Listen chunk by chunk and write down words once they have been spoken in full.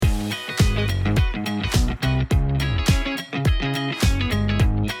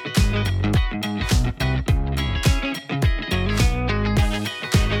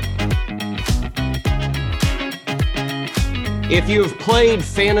If you've played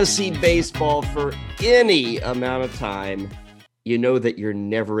fantasy baseball for any amount of time, you know that you're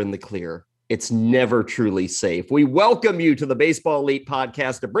never in the clear. It's never truly safe. We welcome you to the Baseball Elite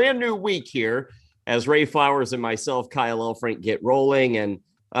Podcast, a brand new week here as Ray Flowers and myself, Kyle Elfrink, get rolling. And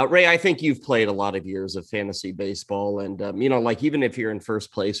Ray, I think you've played a lot of years of fantasy baseball. And, like even if you're in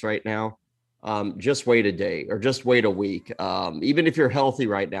first place right now, just wait a day or just wait a week. Even if you're healthy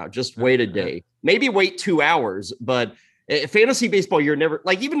right now, just wait a day, maybe wait 2 hours, but fantasy baseball, you're never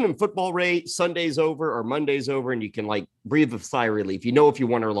like, even in football, Ray, Sunday's over or Monday's over and you can like breathe a sigh of relief. You know, if you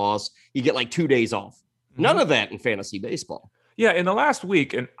won or lost, you get like 2 days off. None of that in fantasy baseball. Yeah, in the last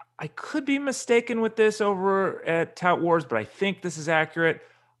week, and I could be mistaken with this over at Tout Wars, but I think this is accurate.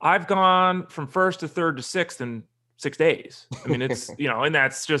 I've gone from first to third to sixth in 6 days. I mean, it's, and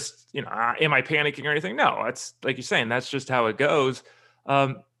that's just, am I panicking or anything? No, that's like you're saying, that's just how it goes.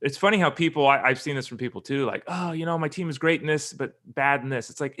 It's funny how people, I've seen this from people too, like, oh, my team is great in this, but bad in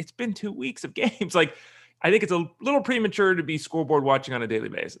this. It's like, it's been 2 weeks of games. Like, I think it's a little premature to be scoreboard watching on a daily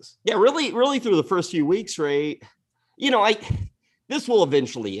basis. Yeah, really through the first few weeks, Ray, this will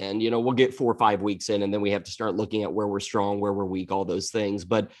eventually end. We'll get 4 or 5 weeks in, and then we have to start looking at where we're strong, where we're weak, all those things.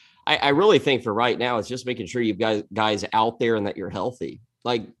 But I really think for right now, it's just making sure you've got guys out there and that you're healthy.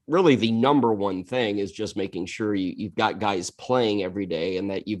 Like, really, the number one thing is just making sure you've got guys playing every day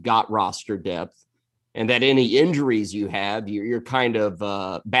and that you've got roster depth and that any injuries you have, you're kind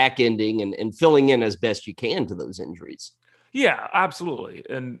of back-ending and filling in as best you can to those injuries. Yeah, absolutely.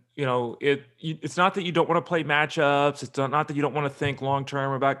 And, it's not that you don't want to play matchups. It's not that you don't want to think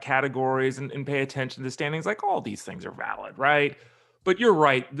long-term about categories and pay attention to the standings. Like, all these things are valid, right? But you're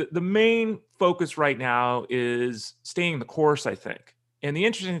right. The main focus right now is staying the course, I think. And the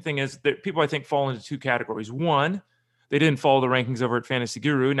interesting thing is that people, I think, fall into 2 categories. One, they didn't follow the rankings over at Fantasy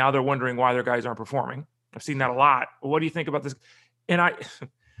Guru. Now they're wondering why their guys aren't performing. I've seen that a lot. What do you think about this? And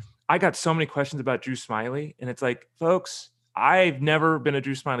I got so many questions about Drew Smyly. And it's like, folks, I've never been a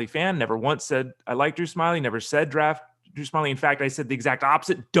Drew Smyly fan. Never once said I like Drew Smyly. Never said draft Drew Smyly. In fact, I said the exact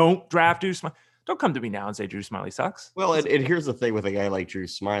opposite. Don't draft Drew Smyly. Don't come to me now and say Drew Smyly sucks. Well, and here's the thing with a guy like Drew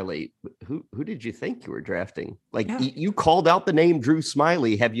Smyly. Who did you think you were drafting? Like, you called out the name Drew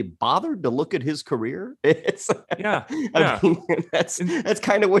Smyly. Have you bothered to look at his career? I mean, that's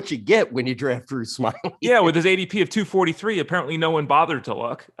kind of what you get when you draft Drew Smyly. Yeah, with his ADP of 243, apparently no one bothered to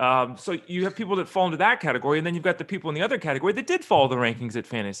look. So you have people that fall into that category, and then you've got the people in the other category that did follow the rankings at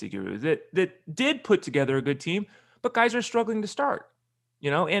Fantasy Guru, that did put together a good team, but guys are struggling to start.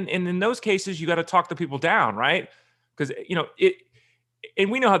 And in those cases, you got to talk the people down, right? Because,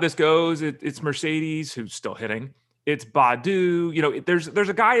 and we know how this goes. It's Mercedes who's still hitting. It's Badu. There's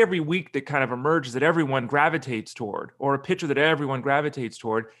a guy every week that kind of emerges that everyone gravitates toward, or a pitcher that everyone gravitates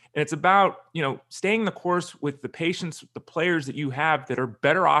toward. And it's about, staying the course with the patience, the players that you have that are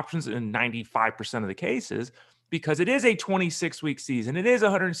better options in 95% of the cases, because it is a 26-week season. It is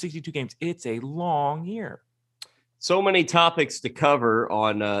 162 games. It's a long year. So many topics to cover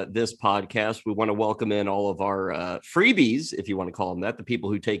on this podcast. We want to welcome in all of our freebies, if you want to call them that, the people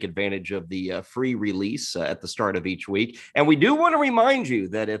who take advantage of the free release at the start of each week. And we do want to remind you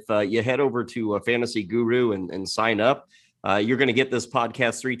that if you head over to Fantasy Guru and sign up, you're going to get this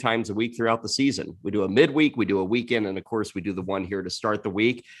podcast 3 times a week throughout the season. We do a midweek, we do a weekend, and of course, we do the one here to start the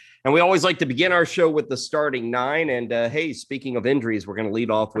week. And we always like to begin our show with the starting 9. And hey, speaking of injuries, we're going to lead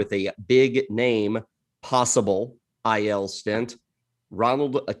off with a big name possible IL stint.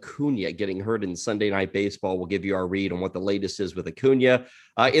 Ronald Acuna getting hurt in Sunday Night Baseball. We'll give you our read on what the latest is with Acuna.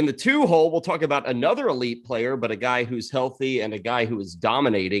 In the 2 hole, we'll talk about another elite player, but a guy who's healthy and a guy who is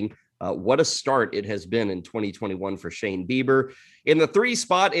dominating. What a start it has been in 2021 for Shane Bieber. In the 3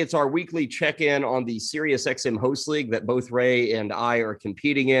 spot, it's our weekly check-in on the SiriusXM Host League that both Ray and I are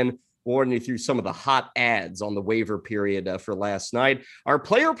competing in. Walking you through some of the hot ads on the waiver period for last night. Our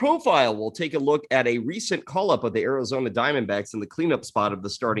player profile will take a look at a recent call-up of the Arizona Diamondbacks in the cleanup spot of the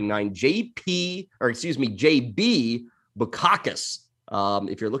starting 9, JB Bukakis.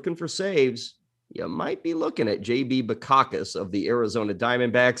 If you're looking for saves, you might be looking at JB Bukakis of the Arizona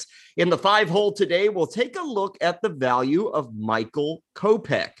Diamondbacks. In the 5 hole today, we'll take a look at the value of Michael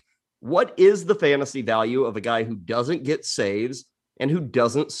Kopech. What is the fantasy value of a guy who doesn't get saves and who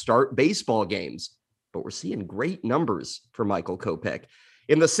doesn't start baseball games? But we're seeing great numbers for Michael Kopech.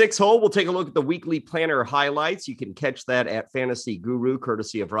 In the 6 hole, we'll take a look at the weekly planner highlights. You can catch that at Fantasy Guru,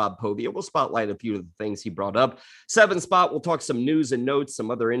 courtesy of Rob Povia. We'll spotlight a few of the things he brought up. 7 spot, we'll talk some news and notes,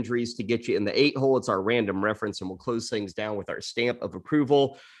 some other injuries to get you. In the 8 hole, it's our random reference, and we'll close things down with our stamp of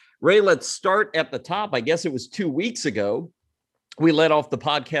approval. Ray, let's start at the top. I guess it was 2 weeks ago. We led off the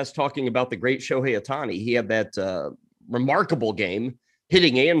podcast talking about the great Shohei Ohtani. He had that remarkable game,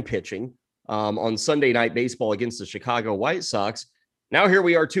 hitting and pitching on Sunday Night Baseball against the Chicago White Sox. Now here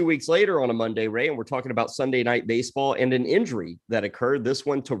we are 2 weeks later on a Monday, Ray, and we're talking about Sunday Night Baseball and an injury that occurred, this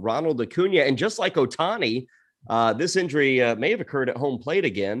one to Ronald Acuna. And just like Ohtani, this injury may have occurred at home plate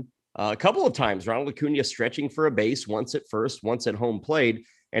again a couple of times. Ronald Acuna stretching for a base, once at first, once at home plate.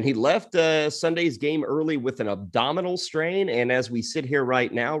 And he left Sunday's game early with an abdominal strain. And as we sit here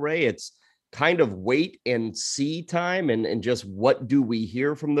right now, Ray, it's kind of wait and see time and just what do we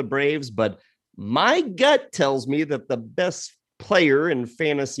hear from the Braves. But my gut tells me that the best player in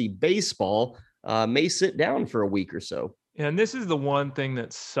fantasy baseball may sit down for a week or so. And this is the one thing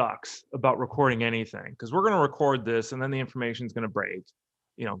that sucks about recording anything, because we're going to record this and then the information is going to break,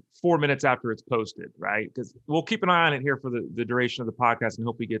 4 minutes after it's posted, right? Because we'll keep an eye on it here for the duration of the podcast and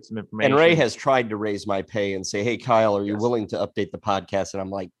hope we get some information. And Ray has tried to raise my pay and say, hey, Kyle, are you willing to update the podcast? And I'm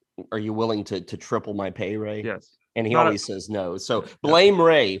like, are you willing to triple my pay, Ray? Yes. And he always says no. So blame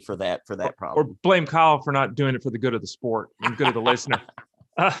Ray for that problem. Or blame Kyle for not doing it for the good of the sport and good of the listener.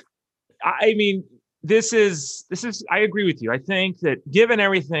 I mean, this is, I agree with you. I think that given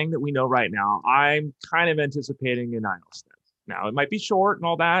everything that we know right now, I'm kind of anticipating an IL stint. Now, it might be short and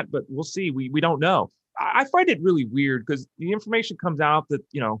all that, but we'll see. We don't know. I find it really weird because the information comes out that,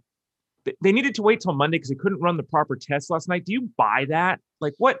 they needed to wait till Monday because they couldn't run the proper test last night. Do you buy that?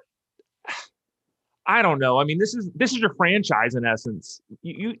 Like what? I don't know. I mean, this is your franchise in essence.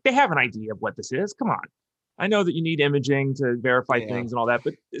 They have an idea of what this is. Come on. I know that you need imaging to verify things and all that,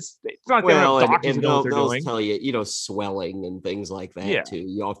 but it's not going to doctors know what they're doing. Tell you, swelling and things like that too.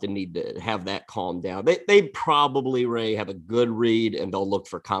 You often need to have that calm down. They probably, Ray, have a good read and they'll look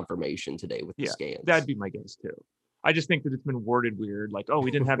for confirmation today with the scans. That'd be my guess too. I just think that it's been worded weird. Like,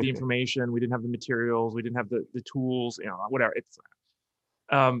 we didn't have the information. We didn't have the materials. We didn't have the tools, whatever. It's,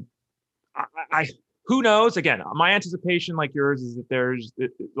 who knows? Again, my anticipation, like yours, is that there's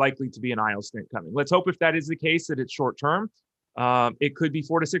likely to be an IL stint coming. Let's hope if that is the case, that it's short term. It could be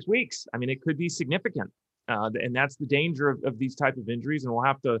 4 to 6 weeks. I mean, it could be significant. And that's the danger of these type of injuries. And we'll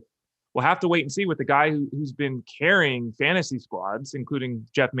have to wait and see with the guy who's been carrying fantasy squads, including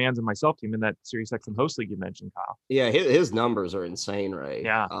Jeff Manns and myself team in that SiriusXM host league you mentioned, Kyle. Yeah, his numbers are insane, right?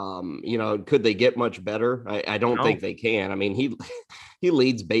 Yeah. Could they get much better? I don't think they can. I mean, he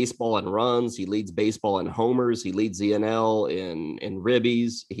leads baseball in runs. He leads baseball in homers. He leads the NL in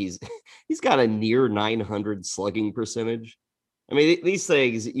ribbies. He's got a near 900 slugging percentage. I mean, these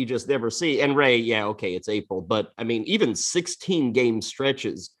things you just never see. And Ray, it's April, but I mean, even 16 game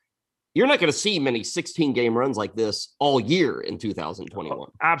stretches. You're not going to see many 16-game runs like this all year in 2021. Oh,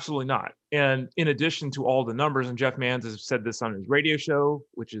 absolutely not. And in addition to all the numbers, and Jeff Manns has said this on his radio show,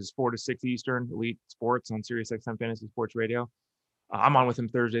 which is 4 to 6 Eastern, Elite Sports on SiriusXM Fantasy Sports Radio. I'm on with him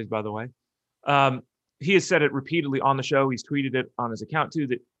Thursdays, by the way. He has said it repeatedly on the show. He's tweeted it on his account too,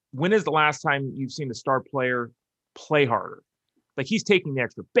 that when is the last time you've seen a star player play harder? Like, he's taking the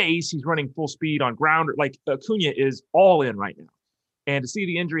extra base. He's running full speed on grounder. Like, Acuna is all in right now. And to see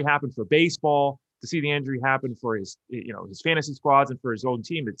the injury happen for baseball, to see the injury happen for his fantasy squads and for his own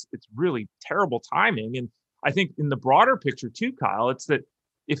team, it's really terrible timing. And I think in the broader picture too, Kyle, it's that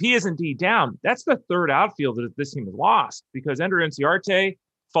if he is indeed down, that's the third outfielder that this team has lost, because Ender Inciarte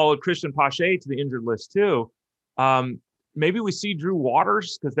followed Christian Pache to the injured list too. Maybe we see Drew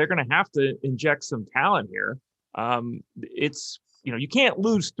Waters, because they're going to have to inject some talent here. You can't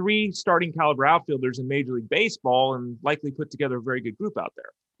lose 3 starting caliber outfielders in Major League Baseball and likely put together a very good group out there.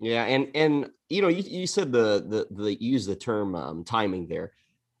 Yeah, and you said the use the term timing there.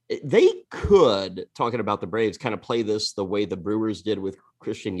 They could, talking about the Braves, kind of play this the way the Brewers did with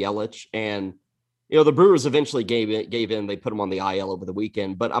Christian Yelich, and the Brewers eventually gave in. They put him on the IL over the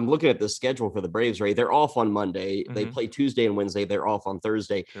weekend. But I'm looking at the schedule for the Braves, right? They're off on Monday. Mm-hmm. They play Tuesday and Wednesday. They're off on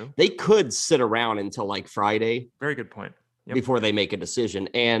Thursday. True. They could sit around until like Friday. Very good point. Yep. Before they make a decision.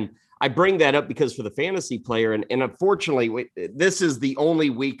 And I bring that up because for the fantasy player, and unfortunately, this is the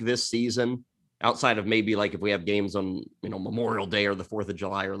only week this season, outside of maybe like if we have games on Memorial Day or the 4th of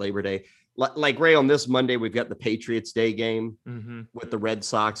July or Labor Day. Like Ray, on this Monday, we've got the Patriots Day game with the Red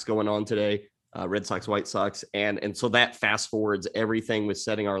Sox going on today, Red Sox, White Sox. And so that fast forwards everything with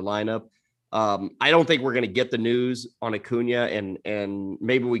setting our lineup. I don't think we're going to get the news on Acuna, and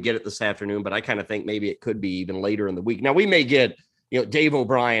maybe we get it this afternoon, but I kind of think maybe it could be even later in the week. Now we may get, Dave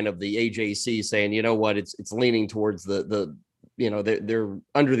O'Brien of the AJC saying, you know what, it's leaning towards they're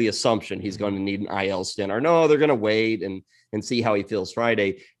under the assumption he's going to need an IL stint, or no, they're going to wait and see how he feels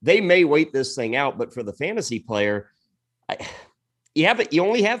Friday. They may wait this thing out, but for the fantasy player, You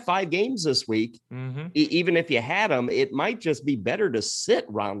only have 5 games this week. Mm-hmm. Even if you had them, it might just be better to sit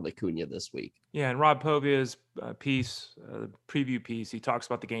Ronald Acuna this week. Yeah, and Rob Povia's piece, preview piece, he talks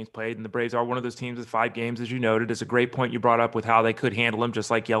about the games played, and the Braves are one of those teams with 5 games, as you noted. It's a great point you brought up with how they could handle him,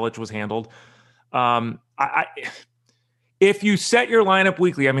 just like Yelich was handled. If you set your lineup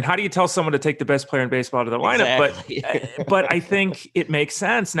weekly, I mean, how do you tell someone to take the best player in baseball to the lineup? Exactly. But I think it makes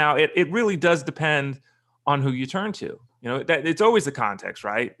sense. Now, it really does depend on who you turn to. It's always the context,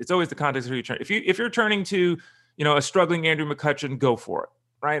 right? It's always the context of who you turn. If you're turning to, a struggling Andrew McCutchen, go for it,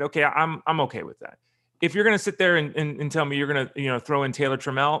 right? Okay, I'm okay with that. If you're going to sit there and tell me you're going to, throw in Taylor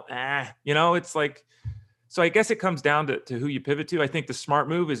Trammell, it's like. So I guess it comes down to who you pivot to. I think the smart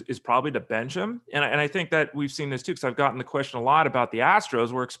move is probably to bench him. And I think that we've seen this too, because I've gotten the question a lot about the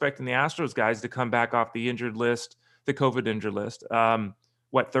Astros. We're expecting the Astros guys to come back off the injured list, the COVID injured list,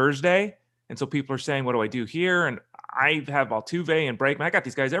 Thursday? And so people are saying, what do I do here? And I have Altuve and Bregman. I got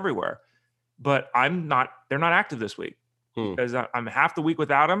these guys everywhere. But they're not active this week because I'm half the week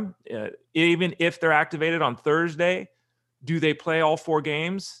without them. Even if they're activated on Thursday, do they play all 4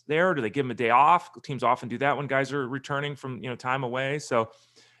 games there? Or do they give them a day off? Teams often do that when guys are returning from time away. So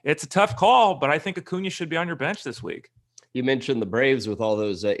it's a tough call, but I think Acuna should be on your bench this week. You mentioned the Braves with all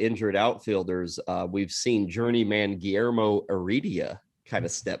those injured outfielders. We've seen journeyman Guillermo Heredia kind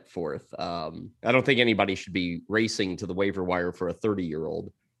of step forth. I don't think anybody should be racing to the waiver wire for a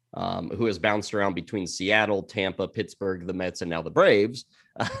 30-year-old who has bounced around between Seattle, Tampa, Pittsburgh, the Mets, and now the Braves.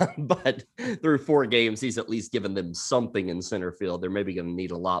 But through 4 games, he's at least given them something in center field. They're maybe going to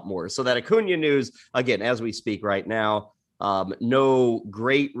need a lot more. So that Acuna news, again, as we speak right now, no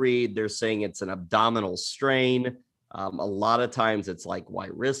great read. They're saying it's an abdominal strain. A lot of times it's like, why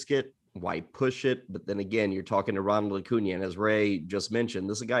risk it? Why push it? But then again, you're talking to Ronald Acuna, and as Ray just mentioned,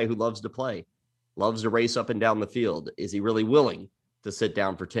 this is a guy who loves to play, loves to race up and down the field. Is he really willing to sit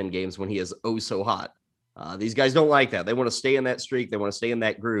down for 10 games when he is oh so hot? These guys don't like that. They want to stay in that streak. They want to stay in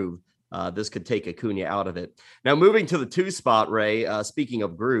that groove. This could take Acuna out of it. Now, moving to the 2 spot, Ray, speaking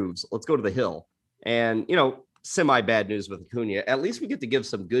of grooves, let's go to the hill. And, semi-bad news with Acuna. At least we get to give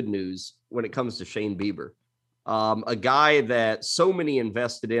some good news when it comes to Shane Bieber. A guy that so many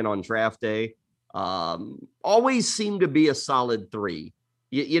invested in on draft day, always seemed to be a solid 3.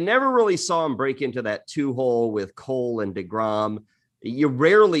 You never really saw him break into that 2 hole with Cole and DeGrom. You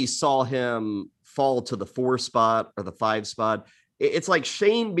rarely saw him fall to the 4 spot or the 5 spot. It's like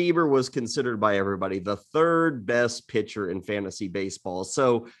Shane Bieber was considered by everybody the 3rd best pitcher in fantasy baseball.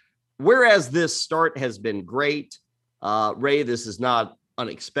 So whereas this start has been great, Ray, this is not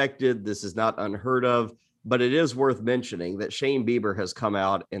unexpected. This is not unheard of, but it is worth mentioning that Shane Bieber has come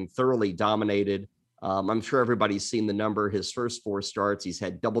out and thoroughly dominated. I'm sure everybody's seen the number. His first 4 starts, he's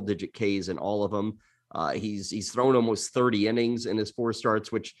had double-digit Ks in all of them. He's thrown almost 30 innings in his 4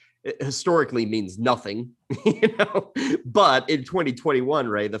 starts, which historically means nothing, But in 2021,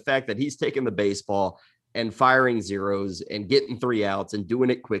 Ray, the fact that he's taking the baseball and firing zeros and getting 3 outs and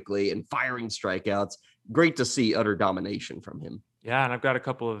doing it quickly and firing strikeouts, great to see utter domination from him. Yeah, and I've got a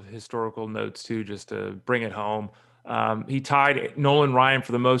couple of historical notes too, just to bring it home. He tied Nolan Ryan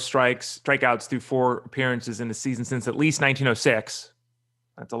for the most strikeouts through 4 appearances in the season since at least 1906.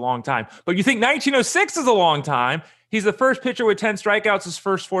 That's a long time. But you think 1906 is a long time. He's the first pitcher with 10 strikeouts his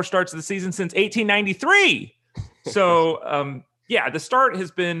first 4 starts of the season since 1893. So, the start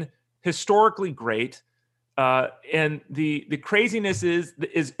has been historically great. And the craziness is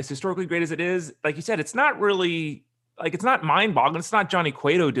as historically great as it is, like you said, it's not really like, it's not mind boggling. It's not Johnny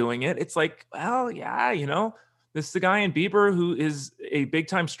Cueto doing it. It's like, well, yeah, this is the guy in Bieber who is a big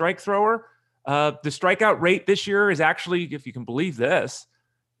time strike thrower. The strikeout rate this year is actually, if you can believe this,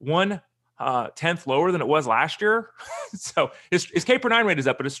 1/10 lower than it was last year. So his K per 9 rate is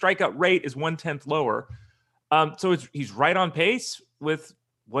up, but his strikeout rate is 1/10 lower. So he's right on pace with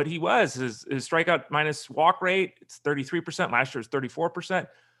what he was. His strikeout minus walk rate, it's 33%. Last year was 34%.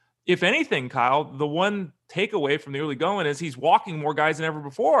 If anything, Kyle, the one takeaway from the early going is he's walking more guys than ever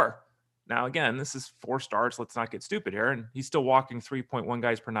before. Now, again, this is 4 starts. Let's not get stupid here. And he's still walking 3.1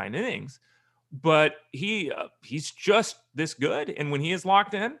 guys per 9 innings. But he's just this good. And when he is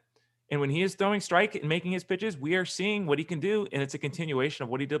locked in and when he is throwing strike and making his pitches, we are seeing what he can do. And it's a continuation of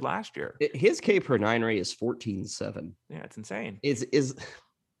what he did last year. His K per 9 rate is 14.7. Yeah, it's insane. Is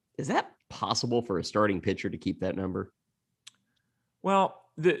that possible for a starting pitcher to keep that number? Well,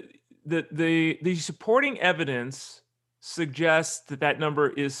 the supporting evidence suggests that number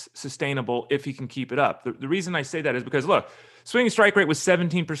is sustainable if he can keep it up. The reason I say that is because, look, swinging strike rate was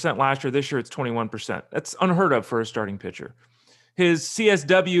 17% last year. This year, it's 21%. That's unheard of for a starting pitcher. His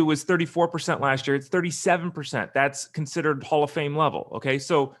CSW was 34% last year. It's 37%. That's considered Hall of Fame level. Okay.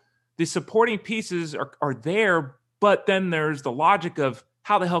 So the supporting pieces are there, but then there's the logic of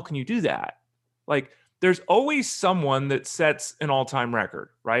how the hell can you do that? Like, there's always someone that sets an all-time record,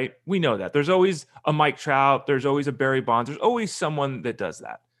 right? We know that. There's always a Mike Trout. There's always a Barry Bonds. There's always someone that does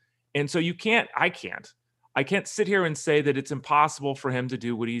that. And so I can't sit here and say that it's impossible for him to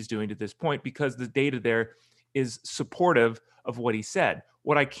do what he's doing to this point because the data there is supportive of what he said.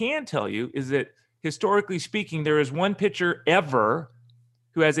 What I can tell you is that historically speaking, there is one pitcher ever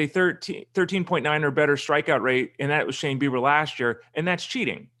who has a 13.9 or better strikeout rate, and that was Shane Bieber last year, and that's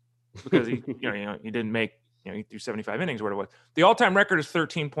cheating because he didn't make, he threw 75 innings or whatever it was. The all-time record is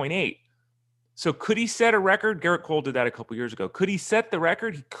 13.8. So could he set a record? Garrett Cole did that a couple years ago. Could he set the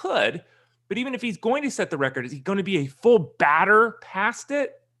record? He could, but even if he's going to set the record, is he going to be a full batter past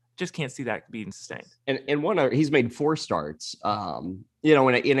it? Just can't see that being sustained. And he's made 4 starts.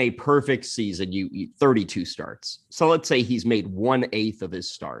 In a perfect season, you 32 starts. So let's say he's made 1/8 of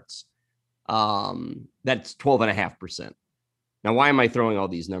his starts. That's 12.5%. Now, why am I throwing all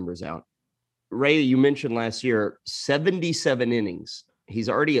these numbers out? Ray, you mentioned last year, 77 innings. He's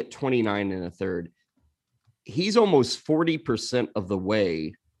already at 29 1/3. He's almost 40% of the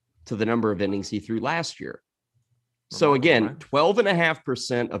way to the number of innings he threw last year. So again,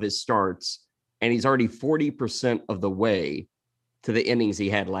 12.5% of his starts, and he's already 40% of the way to the innings he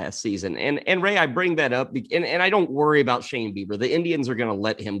had last season. And Ray, I bring that up, and I don't worry about Shane Bieber. The Indians are going to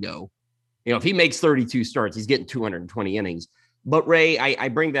let him go. If he makes 32 starts, he's getting 220 innings. But Ray, I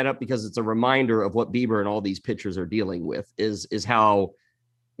bring that up because it's a reminder of what Bieber and all these pitchers are dealing with is how,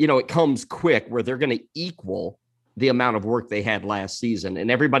 it comes quick where they're going to equal the amount of work they had last season,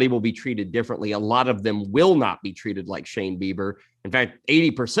 and everybody will be treated differently. A lot of them will not be treated like Shane Bieber. In fact,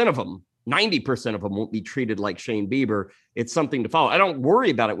 80% of them, 90% of them won't be treated like Shane Bieber. It's something to follow. I don't worry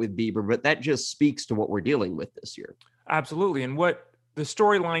about it with Bieber, but that just speaks to what we're dealing with this year. Absolutely. And what the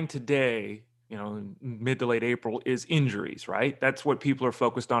storyline today, in mid to late April, is injuries, right? That's what people are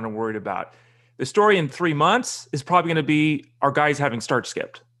focused on and worried about. The story in 3 months is probably going to be our guys having start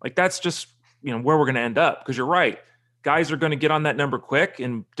skipped. Like, that's just, where we're going to end up, because you're right. Guys are going to get on that number quick,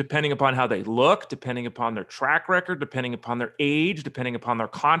 and depending upon how they look, depending upon their track record, depending upon their age, depending upon their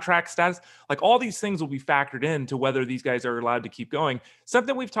contract status, like all these things will be factored into whether these guys are allowed to keep going.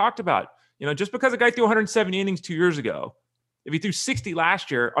 Something we've talked about, just because a guy threw 170 innings 2 years ago, if he threw 60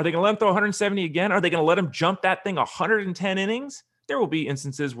 last year, are they going to let him throw 170 again? Are they going to let him jump that thing 110 innings? There will be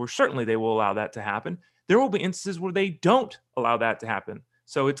instances where certainly they will allow that to happen. There will be instances where they don't allow that to happen.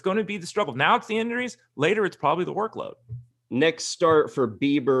 So it's going to be the struggle. Now it's the injuries. Later, it's probably the workload. Next start for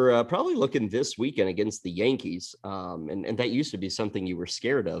Bieber, probably looking this weekend against the Yankees. And that used to be something you were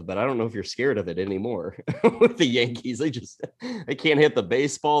scared of, but I don't know if you're scared of it anymore with the Yankees. They can't hit the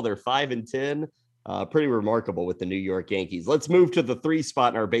baseball. They're 5-10. Pretty remarkable with the New York Yankees. Let's move to the 3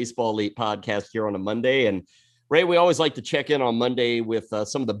 spot in our Baseball Elite podcast here on a Monday. And Ray, we always like to check in on Monday with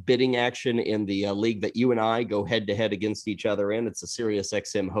some of the bidding action in the league that you and I go head to head against each other in. It's a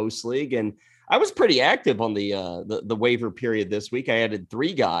SiriusXM host league. And I was pretty active on the waiver period this week. I added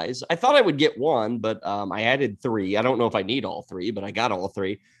 3 guys. I thought I would get 1, but I added 3. I don't know if I need all 3, but I got all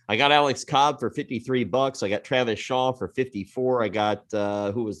 3. I got Alex Cobb for $53. I got Travis Shaw for $54. I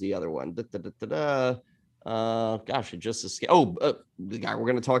got who was the other one? Gosh, it just escaped. The guy we're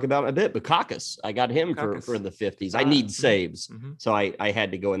going to talk about in a bit, Bukakis. I got him for the 50s. I need saves, so I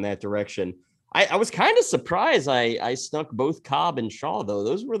had to go in that direction. I was kind of surprised I snuck both Cobb and Shaw, though.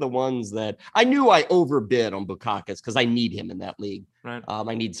 Those were the ones that I knew I overbid on Bukakis because I need him in that league. Right.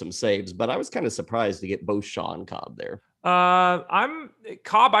 I need some saves, but I was kind of surprised to get both Shaw and Cobb there. I'm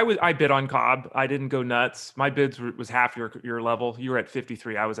Cobb. I bid on Cobb. I didn't go nuts. My bids was half your level. You were at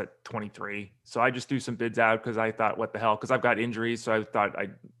 53. I was at 23. So I just threw some bids out because I thought, what the hell? Because I've got injuries. So I thought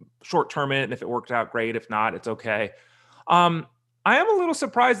I'd short term it. And if it worked out, great. If not, it's okay. I am a little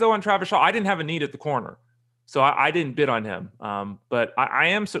surprised though on Travis Shaw. I didn't have a need at the corner. So I didn't bid on him. But I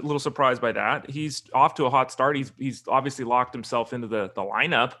am a little surprised by that. He's off to a hot start. He's obviously locked himself into the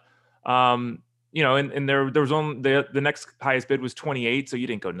lineup. And there was only the next highest bid was 28, so you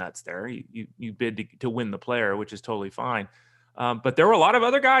didn't go nuts there. You bid to win the player, which is totally fine. But there were a lot of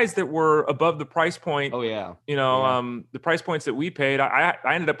other guys that were above the price point. Oh yeah, the price points that we paid. I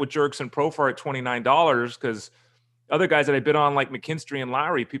ended up with Jurickson Profar at $29 because other guys that I bid on like McKinstry and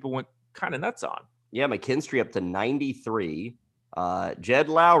Lowry, people went kind of nuts on. Yeah, McKinstry up to 93. Jed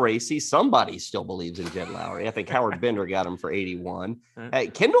Lowry, somebody still believes in Jed Lowry. I think Howard Bender got him for 81.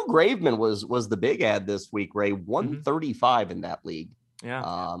 Kendall Graveman was the big ad this week, Ray, 135 in that league. Yeah.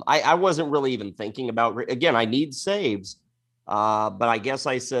 I wasn't really even thinking about, again, I need saves. But I guess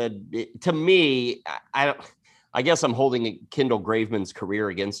I said, to me, I guess I'm holding Kendall Graveman's career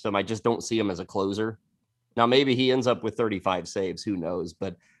against him. I just don't see him as a closer. Now, maybe he ends up with 35 saves. Who knows?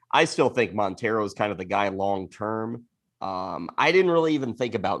 But I still think Montero is kind of the guy long term. I didn't really even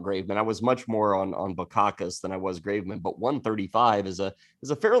think about Graveman. I was much more on Bukakis than I was Graveman, but 135 is a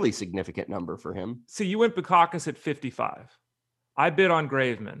fairly significant number for him. So you went Bukakis at 55. I bid on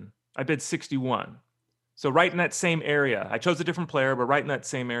Graveman. I bid 61. So right in that same area. I chose a different player, but right in that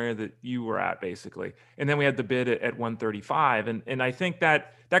same area that you were at, basically. And then we had the bid at 135. And I think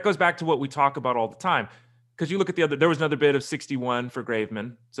that goes back to what we talk about all the time. Because you look at there was another bid of 61 for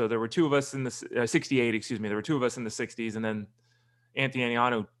Graveman. So there were two of us in the 68, excuse me. There were two of us in the 60s, and then Anthony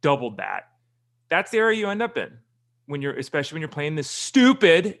Aniano doubled that. That's the area you end up in especially when you're playing this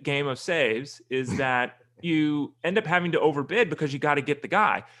stupid game of saves, is that you end up having to overbid because you got to get the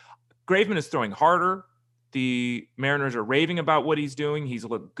guy. Graveman is throwing harder. The Mariners are raving about what he's doing. He's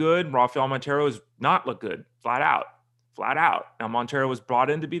looked good. Rafael Montero has not looked good, flat out. Now, Montero was brought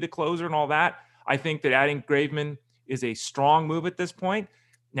in to be the closer and all that. I think that adding Graveman is a strong move at this point.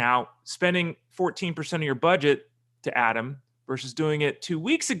 Now, spending 14% of your budget to add him versus doing it 2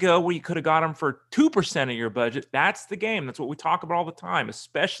 weeks ago where you could have got him for 2% of your budget, that's the game. That's what we talk about all the time,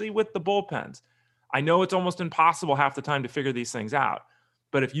 especially with the bullpens. I know it's almost impossible half the time to figure these things out.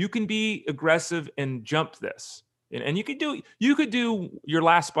 But if you can be aggressive and jump this, and you could do your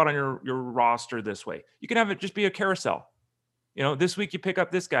last spot on your roster this way. You can have it just be a carousel. This week you pick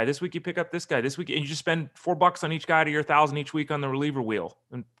up this guy. This week you pick up this guy. This week, and you just spend $4 on each guy to your 1,000 each week on the reliever wheel,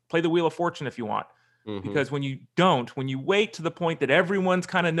 and play the Wheel of Fortune if you want. Mm-hmm. Because when you wait to the point that everyone's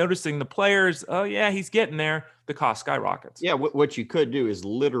kind of noticing the players, oh yeah, he's getting there, the cost skyrockets. Yeah, what you could do is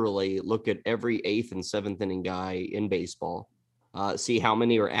literally look at every 8th and 7th inning guy in baseball, see how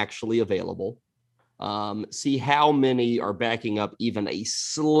many are actually available, see how many are backing up even a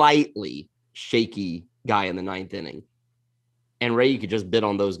slightly shaky guy in the 9th inning. And Ray, you could just bid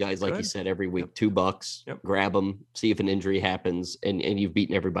on those guys, like you said, every week, $2, grab them, see if an injury happens, and you've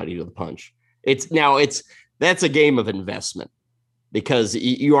beaten everybody to the punch. That's a game of investment, because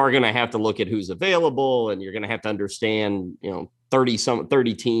you are going to have to look at who's available, and you're going to have to understand,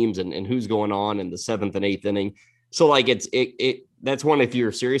 30 teams and who's going on in the 7th and 8th inning. So that's one, if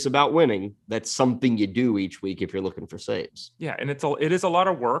you're serious about winning, that's something you do each week if you're looking for saves. Yeah, and it is a lot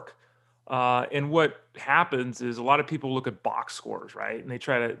of work. And what happens is a lot of people look at box scores, right? And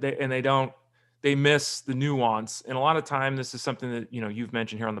they miss the nuance. And a lot of time, this is something that, you've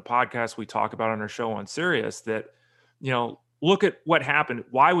mentioned here on the podcast, we talk about on our show on Sirius, that, look at what happened.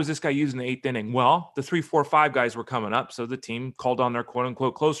 Why was this guy using the 8th inning? Well, the 3, 4, 5 guys were coming up. So the team called on their quote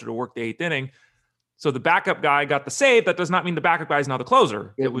unquote closer to work the 8th inning. So the backup guy got the save. That does not mean the backup guy is now the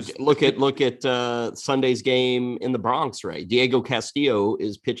closer. It was look at Sunday's game in the Bronx, right? Diego Castillo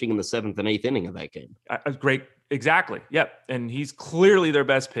is pitching in the 7th and 8th inning of that game. Great. Exactly. Yep. And he's clearly their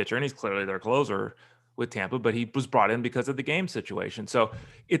best pitcher, and he's clearly their closer with Tampa, but he was brought in because of the game situation. So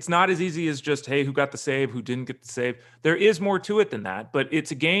it's not as easy as just, hey, who got the save, who didn't get the save. There is more to it than that, but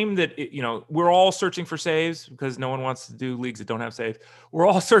it's a game that, we're all searching for saves, because no one wants to do leagues that don't have saves. We're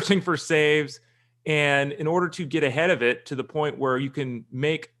all searching for saves. And in order to get ahead of it to the point where you can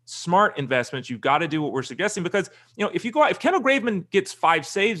make smart investments, you've got to do what we're suggesting. Because, if Kendall Graveman gets 5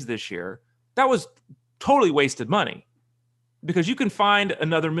 saves this year, that was totally wasted money, because you can find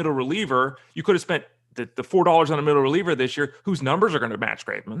another middle reliever. You could have spent the $4 on a middle reliever this year whose numbers are going to match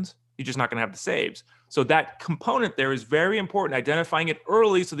Graveman's. You're just not going to have the saves. So that component there is very important, identifying it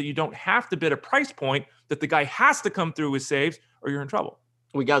early so that you don't have to bid a price point that the guy has to come through with saves, or you're in trouble.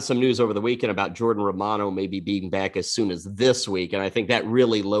 We got some news over the weekend about Jordan Romano maybe being back as soon as this week. And I think that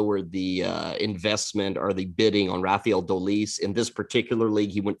really lowered the investment or the bidding on Rafael Dolis. In this particular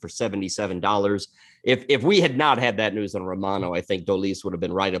league, he went for $77. If we had not had that news on Romano, I think Dolis would have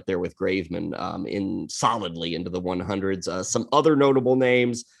been right up there with Graveman in solidly into the 100s. Some other notable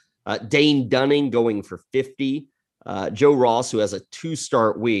names, Dane Dunning going for 50. Joe Ross, who has a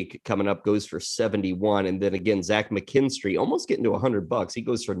 2-start week coming up, goes for 71. And then again, Zach McKinstry almost getting to $100. He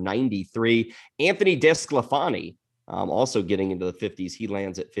goes for 93. Anthony Desclafani also getting into the 50s. He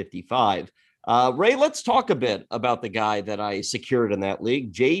lands at 55. Ray, let's talk a bit about the guy that I secured in that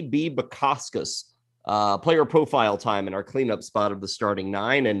league, JB Bukakis, player profile time in our cleanup spot of the starting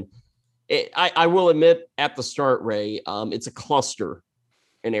 9. And I will admit at the start, Ray, it's a cluster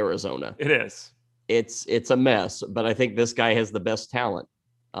in Arizona. It is. It's a mess, but I think this guy has the best talent.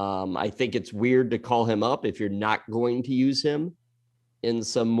 I think it's weird to call him up if you're not going to use him in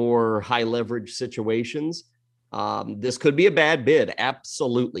some more high leverage situations. This could be a bad bid.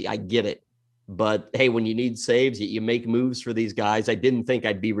 Absolutely. I get it. But hey, when you need saves, you make moves for these guys. I didn't think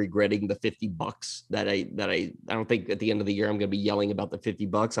I'd be regretting the $50 I don't think at the end of the year I'm going to be yelling about the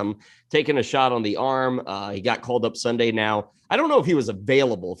 $50. I'm taking a shot on the arm. He got called up Sunday. Now I don't know if he was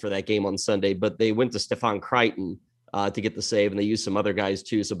available for that game on Sunday, but they went to Stefan Crichton to get the save, and they used some other guys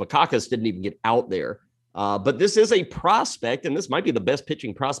too. So Bukakis didn't even get out there. But this is a prospect, and this might be the best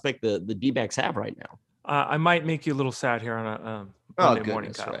pitching prospect the D-backs have right now. I might make you a little sad here on a Monday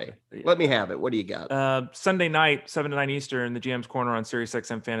morning, Kyle. Right. Yeah. Let me have it. What do you got? Sunday night, 7 to 9 Eastern, the GM's Corner on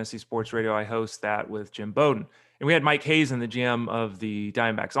SiriusXM Fantasy Sports Radio. I host that with Jim Bowden. And we had Mike Hazen, the GM of the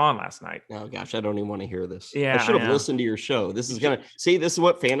Diamondbacks, on last night. Oh, gosh, I don't even want to hear this. Yeah, I should have listened to your show. This is this is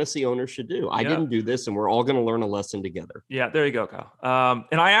what fantasy owners should do. I didn't do this, and we're all going to learn a lesson together. Yeah, there you go, Kyle.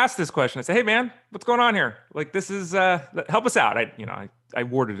 And I asked this question. I said, hey, man, what's going on here? Like, this is, help us out. I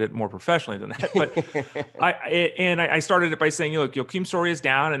worded it more professionally than that, but I started it by saying, look, Joakim Soria is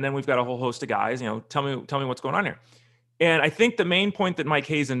down, and then we've got a whole host of guys. Tell me what's going on here. And I think the main point that Mike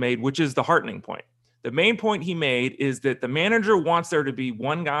Hazen made, which is the heartening point, the main point he made is that the manager wants there to be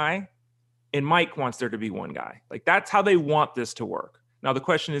one guy, and Mike wants there to be one guy. Like, that's how they want this to work. Now the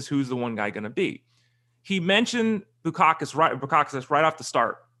question is, who's the one guy going to be? He mentioned Bukakis right off the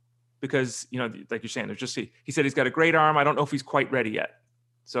start, because like you're saying, he said he's got a great arm. I don't know if he's quite ready yet.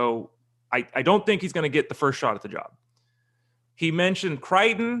 So I don't think he's going to get the first shot at the job. He mentioned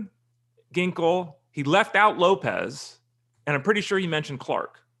Crichton, Ginkel. He left out Lopez, and I'm pretty sure he mentioned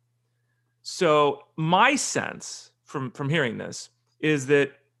Clark. So my sense from hearing this is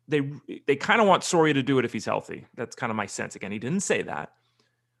that they kind of want Soria to do it if he's healthy. That's kind of my sense. Again, he didn't say that.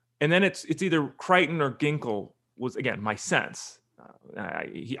 And then it's either Crichton or Ginkel was, again, my sense.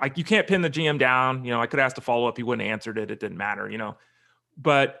 You can't pin the GM down. I could ask to follow up. He wouldn't have answered it. It didn't matter,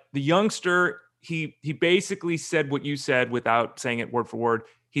 But the youngster, he basically said what you said without saying it word for word.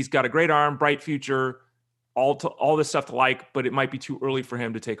 He's got a great arm, bright future, all this stuff to like, but it might be too early for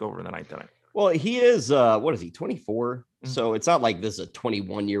him to take over in the ninth inning. Well, he is, 24? Mm-hmm. So it's not like this is a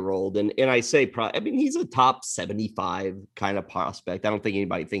 21-year-old. And I say, he's a top 75 kind of prospect. I don't think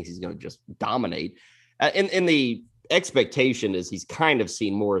anybody thinks he's going to just dominate. And the expectation is he's kind of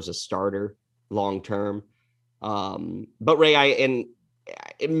seen more as a starter long-term. But Ray,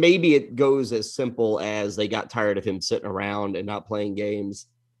 maybe it goes as simple as they got tired of him sitting around and not playing games,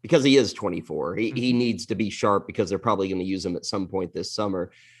 because he is 24. He needs to be sharp, because they're probably going to use him at some point this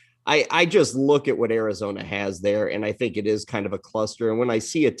summer. I just look at what Arizona has there, and I think it is kind of a cluster. And when I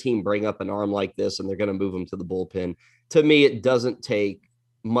see a team bring up an arm like this and they're going to move him to the bullpen, to me, it doesn't take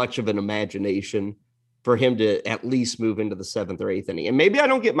much of an imagination for him to at least move into the 7th or 8th inning. And maybe I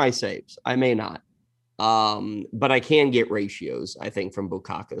don't get my saves. I may not. But I can get ratios, I think, from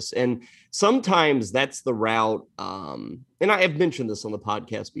Bukakis. And sometimes that's the route. And I have mentioned this on the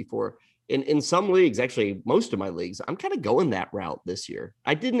podcast before. In some leagues, actually, most of my leagues, I'm kind of going that route this year.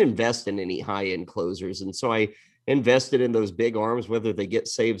 I didn't invest in any high-end closers. And so I invested in those big arms, whether they get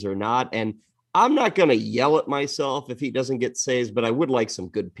saves or not. And I'm not going to yell at myself if he doesn't get saves, but I would like some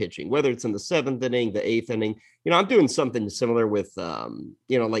good pitching, whether it's in the 7th inning, the 8th inning. I'm doing something similar with, like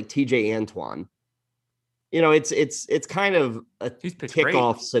TJ Antoine. It's kind of a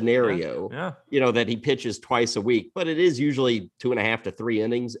kickoff scenario, that he pitches twice a week, but it is usually 2.5 to 3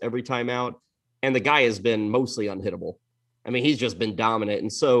 innings every time out. And the guy has been mostly unhittable. He's just been dominant.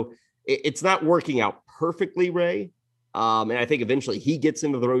 And so it's not working out perfectly, Ray. And I think eventually he gets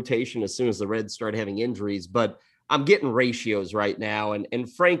into the rotation as soon as the Reds start having injuries, but I'm getting ratios right now.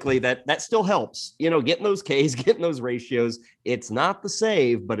 And frankly, that still helps, getting those Ks, getting those ratios. It's not the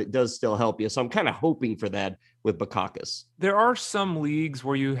save, but it does still help you. So I'm kind of hoping for that with Bukakis. There are some leagues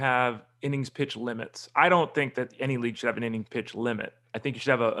where you have innings pitch limits. I don't think that any league should have an inning pitch limit. I think you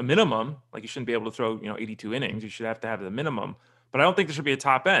should have a minimum. Like, you shouldn't be able to throw, 82 innings. You should have to have the minimum. But I don't think there should be a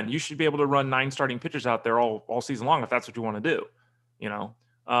top end. You should be able to run 9 starting pitchers out there all season long if that's what you want to do.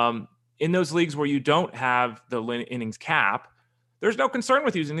 In those leagues where you don't have the innings cap, there's no concern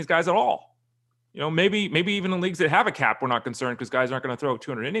with using these guys at all. Maybe even in leagues that have a cap, we're not concerned because guys aren't going to throw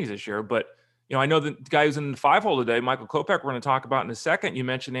 200 innings this year. But, I know the guy who's in the 5-hole today, Michael Kopech, we're going to talk about in a second. You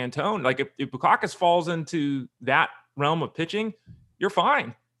mentioned Antone. Like, if Bukakis falls into that realm of pitching, you're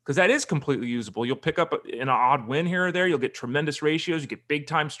fine, because that is completely usable. You'll pick up an odd win here or there. You'll get tremendous ratios. You get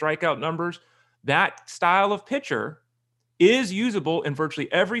big-time strikeout numbers. That style of pitcher is usable in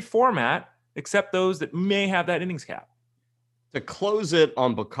virtually every format except those that may have that innings cap. To close it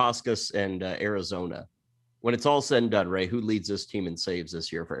on Bukakis and Arizona, when it's all said and done, Ray, who leads this team in saves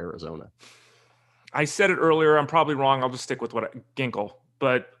this year for Arizona? I said it earlier. I'm probably wrong. I'll just stick with Ginkel.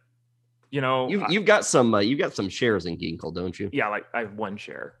 But you've got some shares in Ginkel, don't you? Yeah, like I have 1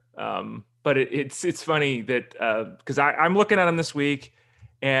 share. But it's funny that because I'm looking at him this week,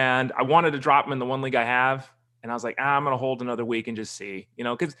 and I wanted to drop him in the one league I have, and I was like, I'm going to hold another week and just see,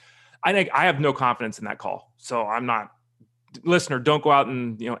 because I think I have no confidence in that call. So I'm not, listener, don't go out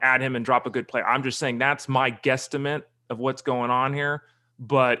and add him and drop a good player. I'm just saying that's my guesstimate of what's going on here,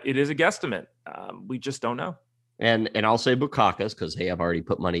 but it is a guesstimate. We just don't know. And I'll say Bukakis because, hey, I've already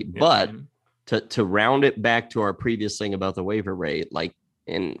put money. But to round it back to our previous thing about the waiver rate,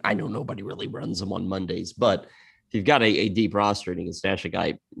 and I know nobody really runs them on Mondays, but if you've got a deep roster and you can stash a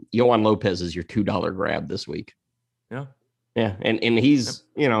guy, Yohan Lopez is your $2 grab this week. Yeah. Yeah. And he's,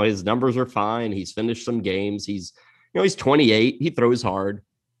 his numbers are fine. He's finished some games. He's 28. He throws hard.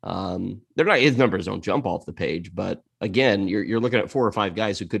 His numbers don't jump off the page, but again, you're looking at 4 or 5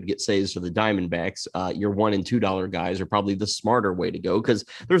 guys who could get saves for the Diamondbacks. Your $1 and $2 guys are probably the smarter way to go because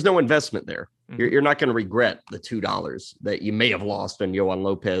there's no investment there. Mm-hmm. You're not going to regret the $2 that you may have lost on Yohan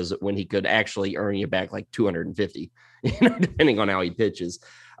Lopez when he could actually earn you back like 250, depending on how he pitches.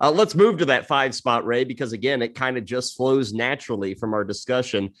 Let's move to that 5 spot, Ray, because again, it kind of just flows naturally from our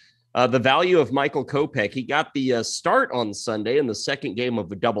discussion. The value of Michael Kopech, he got the start on Sunday in the second game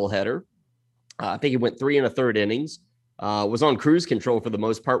of a doubleheader. I think he went 3 1/3 innings, was on cruise control for the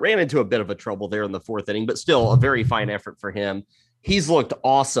most part, ran into a bit of a trouble there in the 4th inning, but still a very fine effort for him. He's looked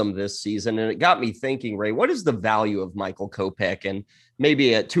awesome this season, and it got me thinking, Ray, what is the value of Michael Kopech and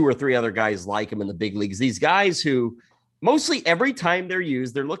maybe 2 or 3 other guys like him in the big leagues? These guys who mostly every time they're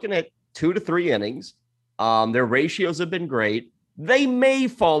used, they're looking at 2 to 3 innings. Their ratios have been great. They may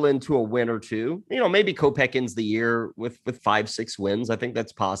fall into a win or two. Maybe Kopech ends the year with 5-6 wins. I think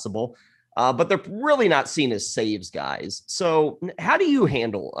that's possible. But they're really not seen as saves guys. So how do you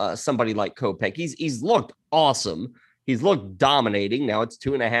handle somebody like Kopech? He's looked awesome. He's looked dominating. Now it's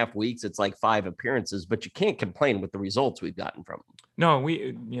 2.5 weeks. It's like 5 appearances, but you can't complain with the results we've gotten from him.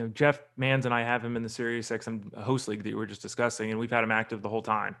 No, Jeff Mans and I have him in the Sirius XM host league that you were just discussing, and we've had him active the whole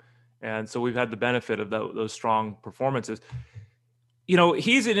time. And so we've had the benefit of those strong performances.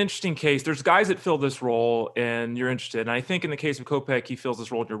 He's an interesting case. There's guys that fill this role and you're interested. And I think in the case of Kopech, he fills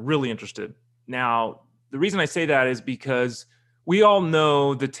this role and you're really interested. Now, the reason I say that is because we all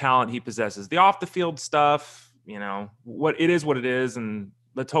know the talent he possesses. The off the field stuff, what it is. And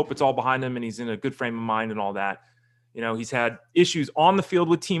let's hope it's all behind him and he's in a good frame of mind and all that. He's had issues on the field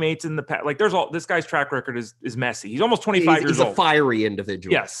with teammates in the past. Like this guy's track record is messy. He's almost 25 years old. He's a fiery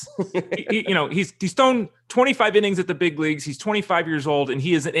individual. Yes. He's thrown 25 innings at the big leagues. He's 25 years old and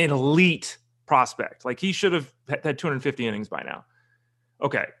he is an elite prospect. Like he should have had 250 innings by now.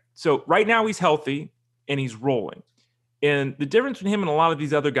 Okay. So right now he's healthy and he's rolling. And the difference between him and a lot of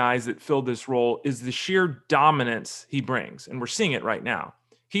these other guys that filled this role is the sheer dominance he brings. And we're seeing it right now.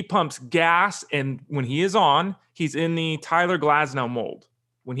 He pumps gas, and when he is on, he's in the Tyler Glasnow mold.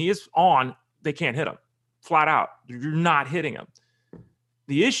 When he is on, they can't hit him. Flat out. You're not hitting him.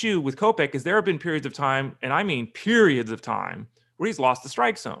 The issue with Kopech is there have been periods of time, and I mean periods of time, where he's lost the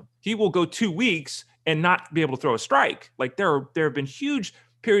strike zone. He will go 2 weeks and not be able to throw a strike. Like there have been huge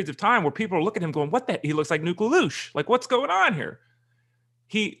periods of time where people are looking at him going, what the? He looks like Nuke Lelouch. Like, what's going on here?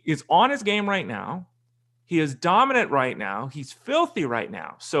 He is on his game right now. He is dominant right now. He's filthy right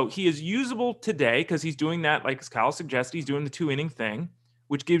now. So he is usable today because he's doing that, like Kyle suggested, he's doing the 2-inning thing,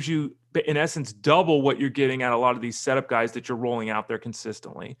 which gives you, in essence, double what you're getting at a lot of these setup guys that you're rolling out there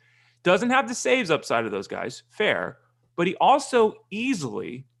consistently. Doesn't have the saves upside of those guys, fair, but he also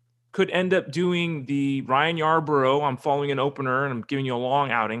easily could end up doing the Ryan Yarbrough, I'm following an opener and I'm giving you a long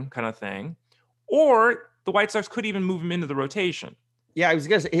outing kind of thing, or the White Sox could even move him into the rotation. Yeah, I was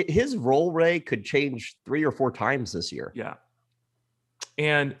going to say his role, Ray, could change 3 or 4 times this year. Yeah.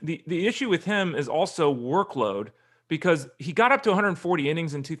 And the issue with him is also workload because he got up to 140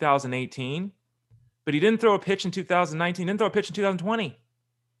 innings in 2018, but he didn't throw a pitch in 2019, didn't throw a pitch in 2020.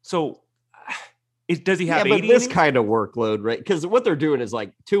 So does he have 80 but this innings? Kind of workload, right? Because what they're doing is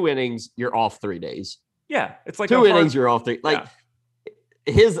like 2 innings, you're off 3 days. Yeah. It's like 2 innings, you're off 3. Like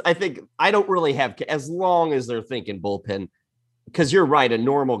I think I don't really have, as long as they're thinking bullpen, because you're right, a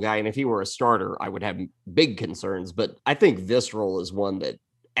normal guy, and if he were a starter, I would have big concerns. But I think this role is one that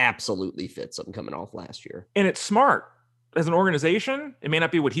absolutely fits him coming off last year. And it's smart. As an organization, it may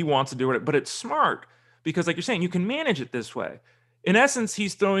not be what he wants to do with it, but it's smart because, like you're saying, you can manage it this way. In essence,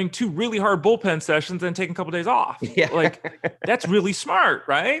 he's throwing 2 really hard bullpen sessions and taking a couple of days off. Yeah. Like, that's really smart,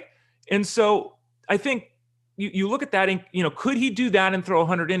 right? And so I think you look at that and, could he do that and throw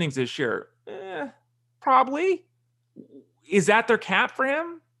 100 innings this year? Probably. Is that their cap for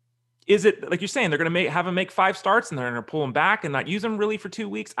him? Is it, like you're saying, they're going to have him make 5 starts and they're going to pull him back and not use him really for 2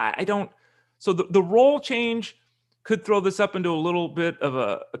 weeks? I don't. So the role change could throw this up into a little bit of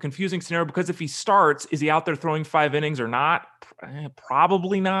a confusing scenario, because if he starts, is he out there throwing 5 innings or not?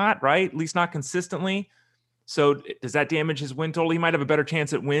 Probably not, right? At least not consistently. So does that damage his win total? He might have a better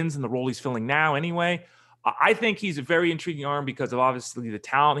chance at wins in the role he's filling now anyway. I think he's a very intriguing arm because of obviously the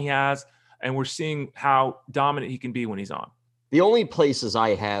talent he has, and we're seeing how dominant he can be when he's on. The only places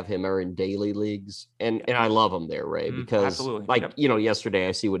I have him are in daily leagues, and I love him there, Ray, because absolutely. Yesterday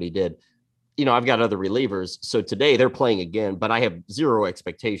I see what he did. I've got other relievers. So today they're playing again, but I have zero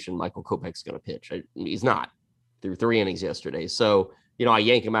expectation Michael Kopech's going to pitch. He's not through 3 innings yesterday. So, I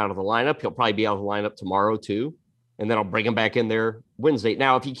yank him out of the lineup. He'll probably be out of the lineup tomorrow too. And then I'll bring him back in there Wednesday.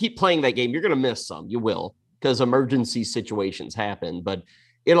 Now, if you keep playing that game, you're going to miss some. You will, because emergency situations happen. But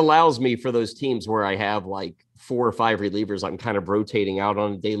it allows me for those teams where I have like 4 or 5 relievers I'm kind of rotating out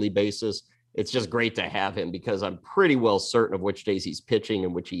on a daily basis. It's just great to have him because I'm pretty well certain of which days he's pitching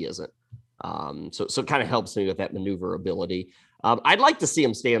and which he isn't. So it kind of helps me with that maneuverability. I'd like to see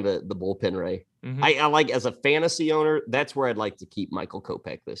him stay in the bullpen, Ray. Mm-hmm. I like, as a fantasy owner, that's where I'd like to keep Michael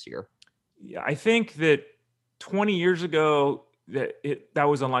Kopech this year. Yeah, I think that 20 years ago that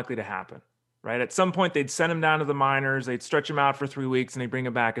was unlikely to happen, right? At some point, they'd send him down to the minors, they'd stretch him out for 3 weeks, and they'd bring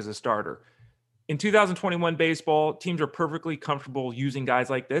him back as a starter. In 2021 baseball, teams are perfectly comfortable using guys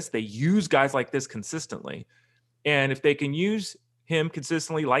like this. They use guys like this consistently. And if they can use him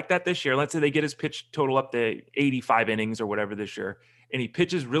consistently like that this year, let's say they get his pitch total up to 85 innings or whatever this year, and he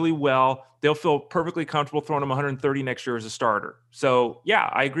pitches really well, they'll feel perfectly comfortable throwing him 130 next year as a starter. So yeah,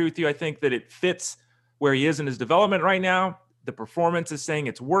 I agree with you. I think that it fits where he is in his development right now. The performance is saying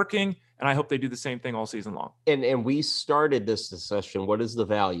it's working, and I hope they do the same thing all season long. And we started this discussion. What is the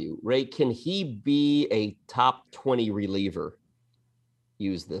value? Ray, can he be a top 20 reliever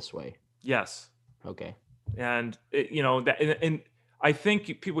used this way? Yes. Okay. And and I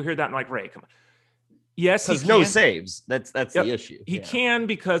think people hear that and like, Ray, come on. Yes, because no saves. That's the issue. He can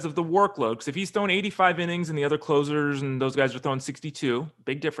because of the workload. Because if he's throwing 85 innings and the other closers and those guys are throwing 62,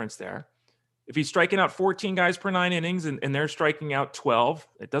 big difference there. If he's striking out 14 guys per 9 innings and they're striking out 12,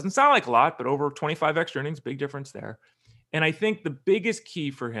 it doesn't sound like a lot, but over 25 extra innings, big difference there. And I think the biggest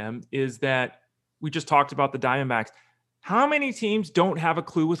key for him is that we just talked about the Diamondbacks. How many teams don't have a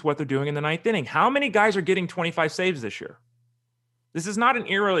clue with what they're doing in the 9th inning? How many guys are getting 25 saves this year? This is not an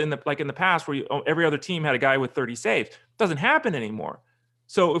era in the past where every other team had a guy with 30 saves. It doesn't happen anymore.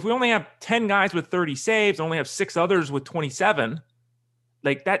 So if we only have 10 guys with 30 saves, only have 6 others with 27,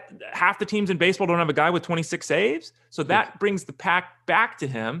 like that, half the teams in baseball don't have a guy with 26 saves. So that brings the pack back to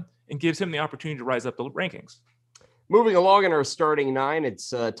him and gives him the opportunity to rise up the rankings. Moving along in our starting 9,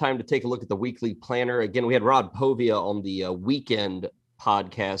 it's time to take a look at the weekly planner. Again, we had Rod Povia on the weekend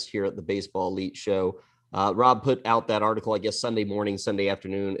podcast here at the Baseball Elite Show. Rob put out that article, I guess, Sunday morning, Sunday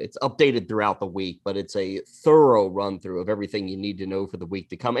afternoon. It's updated throughout the week, but it's a thorough run through of everything you need to know for the week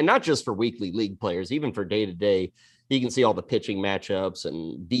to come. And not just for weekly league players, even for day to day. You can see all the pitching matchups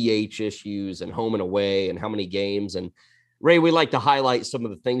and DH issues and home and away and how many games. And Ray, we like to highlight some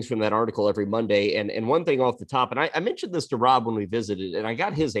of the things from that article every Monday. And one thing off the top, and I mentioned this to Rob when we visited, and I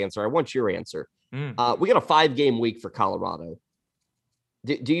got his answer. I want your answer. We got a 5-game week for Colorado.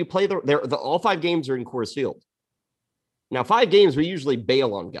 Do you play the all 5 games are in Coors Field? Now, 5 games, we usually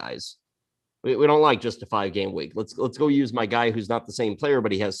bail on guys. We don't like just a 5-game week. Let's go use my guy who's not the same player,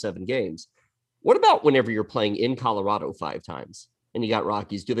 but he has 7 games. What about whenever you're playing in Colorado 5 times and you got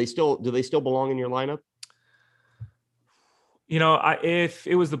Rockies? Do they still belong in your lineup? If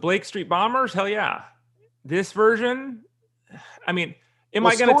it was the Blake Street Bombers, hell yeah. This version, I mean, am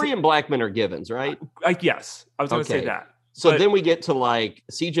I going to? Story and Blackman are givens, right? Yes, I was going to say that. So then we get to like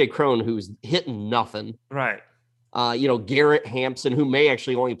CJ Cron, who's hitting nothing. Right. Garrett Hampson, who may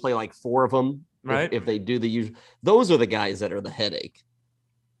actually only play like 4 of them. Right. If they do the usual. Those are the guys that are the headache.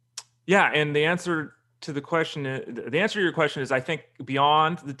 Yeah. And the answer to your question is, I think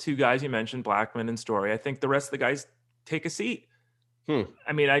beyond the 2 guys you mentioned, Blackman and Story, I think the rest of the guys take a seat.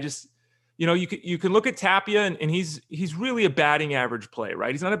 I mean, you can look at Tapia and he's really a batting average play,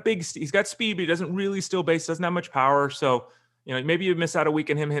 right? He's not he's got speed, but he doesn't really steal base, doesn't have much power. So, maybe you miss out a week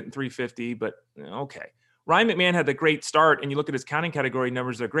on him hitting 350, but okay. Ryan McMahon had the great start, and you look at his counting category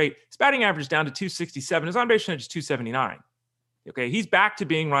numbers, they're great. His batting average is down to 267. His on-base percentage is 279. Okay, he's back to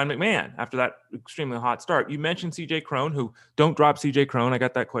being Ryan McMahon after that extremely hot start. You mentioned CJ Cron, who don't drop CJ Cron. I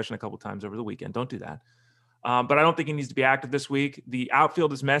got that question a couple times over the weekend. Don't do that. But I don't think he needs to be active this week. The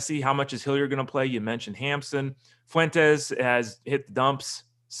outfield is messy. How much is Hilliard going to play? You mentioned Hampson. Fuentes has hit the dumps.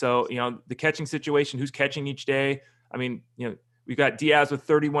 So, the catching situation, who's catching each day? I mean, we've got Diaz with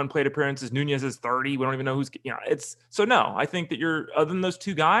 31 plate appearances. Nunez has 30. We don't even know who's, no, I think that other than those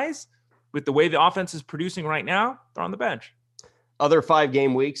 2 guys, with the way the offense is producing right now, they're on the bench. Other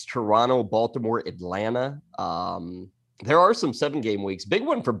 5-game weeks: Toronto, Baltimore, Atlanta. There are some 7-game weeks. Big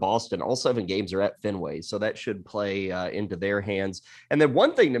one for Boston. All 7 games are at Fenway, so that should play into their hands. And then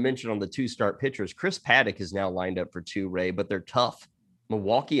one thing to mention on the 2-start pitchers, Chris Paddock is now lined up for 2, Ray, but they're tough.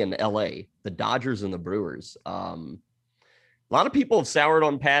 Milwaukee and LA, the Dodgers and the Brewers. A lot of people have soured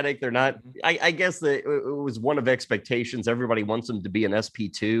on Paddock. They're not, I guess that it was one of expectations. Everybody wants him to be an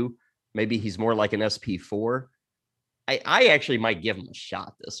SP2. Maybe he's more like an SP4. I actually might give him a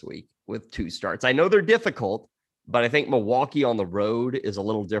shot this week with 2 starts. I know they're difficult, but I think Milwaukee on the road is a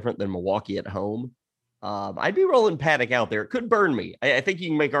little different than Milwaukee at home. I'd be rolling Paddock out there. It could burn me. I think you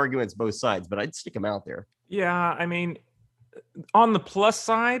can make arguments both sides, but I'd stick him out there. Yeah, I mean, on the plus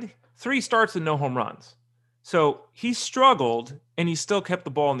side, 3 starts and no home runs. So he struggled, and he still kept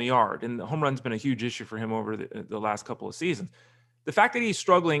the ball in the yard. And the home run's been a huge issue for him over the last couple of seasons. The fact that he's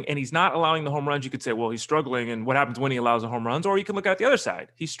struggling and he's not allowing the home runs, you could say, well, he's struggling, and what happens when he allows the home runs? Or you can look at the other side.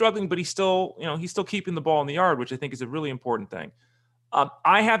 He's struggling, but he's still keeping the ball in the yard, which I think is a really important thing.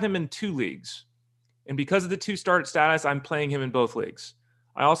 I have him in 2 leagues, and because of the 2-start status, I'm playing him in both leagues.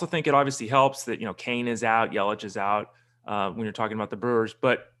 I also think it obviously helps that Kane is out, Yelich is out when you're talking about the Brewers,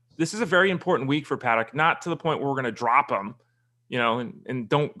 but this is a very important week for Paddock, not to the point where we're going to drop him, and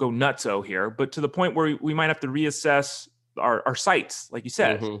don't go nutso here, but to the point where we might have to reassess our sights, like you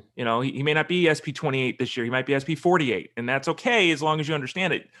said. He may not be SP28 this year. He might be SP48, and that's okay as long as you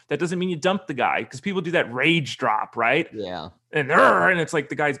understand it. That doesn't mean you dump the guy, because people do that rage drop, right? Yeah. And it's like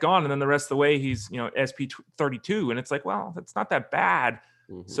the guy's gone, and then the rest of the way he's SP32, and it's like, well, that's not that bad.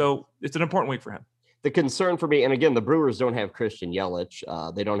 So it's an important week for him. The concern for me, and again, the Brewers don't have Christian Yelich.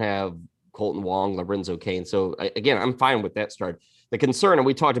 They don't have Colton Wong, Lorenzo Cain. So again, I'm fine with that start. The concern, and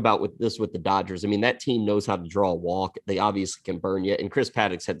we talked about with the Dodgers, I mean, that team knows how to draw a walk. They obviously can burn you. And Chris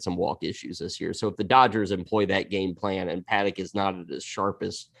Paddock's had some walk issues this year. So if the Dodgers employ that game plan and Paddock is not at his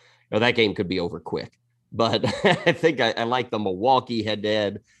sharpest, that game could be over quick. But I think I like the Milwaukee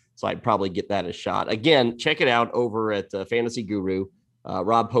head-to-head, so I'd probably get that a shot. Again, check it out over at Fantasy Guru.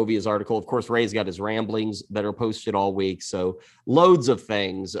 Rob Povia's article. Of course, Ray's got his ramblings that are posted all week. So loads of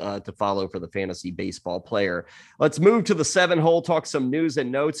things to follow for the fantasy baseball player. Let's move to the 7-hole, talk some news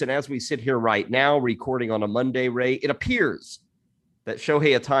and notes. And as we sit here right now, recording on a Monday, Ray, it appears that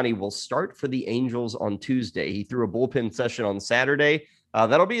Shohei Ohtani will start for the Angels on Tuesday. He threw a bullpen session on Saturday.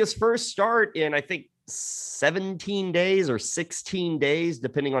 That'll be his first start in, I think, 17 days or 16 days,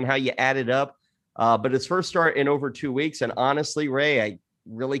 depending on how you add it up. But his first start in over 2 weeks. And honestly, Ray, I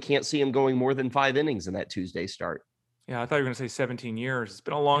really can't see him going more than 5 innings in that Tuesday start. Yeah, I thought you were going to say 17 years. It's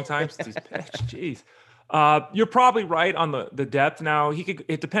been a long time since he's pitched. Jeez. You're probably right on the depth. Now,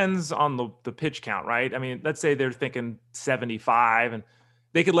 it depends on the pitch count, right? I mean, let's say they're thinking 75, and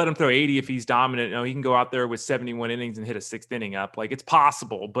they could let him throw 80 if he's dominant. He can go out there with 71 innings and hit a 6th inning up. Like, it's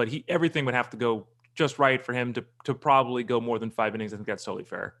possible, but everything would have to go just right for him to probably go more than 5 innings. I think that's totally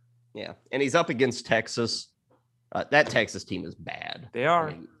fair. Yeah, and he's up against Texas. That Texas team is bad. They are.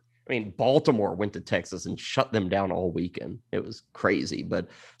 I mean, Baltimore went to Texas and shut them down all weekend. It was crazy. But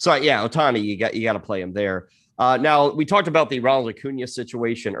so yeah, Ohtani, you got to play him there. Now we talked about the Ronald Acuna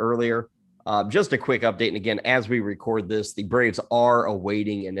situation earlier. Just a quick update, and again, as we record this, the Braves are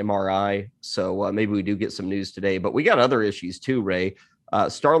awaiting an MRI, so maybe we do get some news today. But we got other issues too, Ray.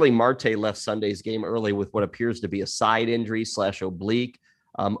 Starling Marte left Sunday's game early with what appears to be a side injury / oblique.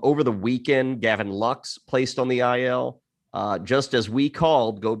 Over the weekend, Gavin Lux placed on the IL. Just as we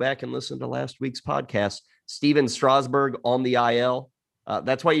called, go back and listen to last week's podcast, Steven Strasburg on the IL.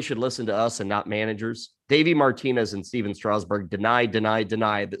 That's why you should listen to us and not managers. Davey Martinez and Steven Strasburg denied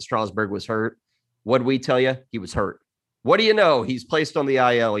that Strasburg was hurt. What did we tell you? He was hurt. What do you know? He's placed on the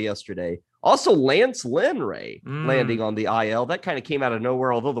IL yesterday. Also, Lance Lynn, Ray, landing on the IL. That kind of came out of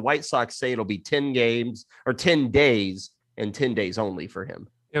nowhere, although the White Sox say it'll be 10 games or 10 days and 10 days only for him.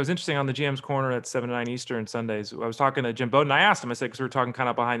 It was interesting on the GM's Corner at 7 to 9 Eastern Sundays. I was talking to Jim Bowden. I asked him, I said, because we were talking kind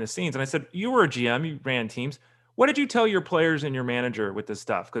of behind the scenes, and I said, you were a GM, you ran teams. What did you tell your players and your manager with this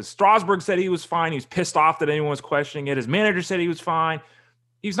stuff? Because Strasburg said he was fine. He was pissed off that anyone was questioning it. His manager said he was fine.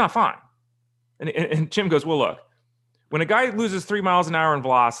 He's not fine. And Jim goes, well, look, when a guy loses 3 miles an hour in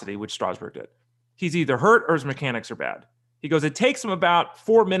velocity, which Strasburg did, he's either hurt or his mechanics are bad. He goes, it takes him about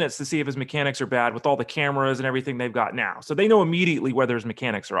 4 minutes to see if his mechanics are bad with all the cameras and everything they've got now. So they know immediately whether his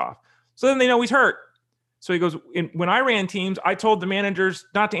mechanics are off. So then they know he's hurt. So he goes, when I ran teams, I told the managers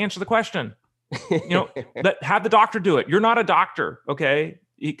not to answer the question. Have the doctor do it. You're not a doctor, okay?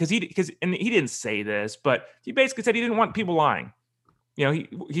 Because he didn't say this, but he basically said he didn't want people lying.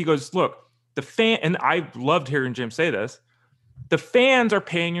 He goes, look, the fan, and I loved hearing Jim say this. The fans are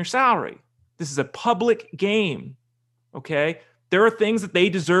paying your salary. This is a public game. Okay. There are things that they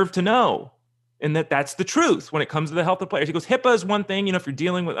deserve to know. And that's the truth when it comes to the health of players. He goes, HIPAA is one thing, if you're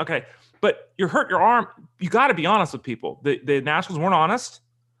dealing with, okay, but you hurt your arm. You got to be honest with people. The Nationals weren't honest.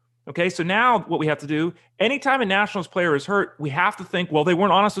 Okay. So now what we have to do, anytime a Nationals player is hurt, we have to think, well, they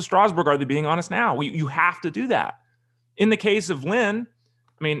weren't honest with Strasburg. Are they being honest now? You have to do that. In the case of Lynn,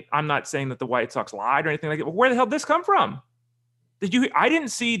 I mean, I'm not saying that the White Sox lied or anything like that, but where the hell did this come from? Did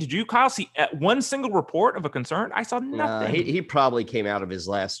you, Kyle, see one single report of a concern? I saw nothing. He probably came out of his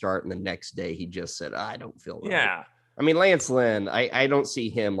last start, and the next day he just said, I don't feel right. Yeah. I mean, Lance Lynn, I don't see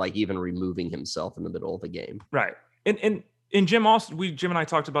him like even removing himself in the middle of the game. Right. And Jim also, Jim and I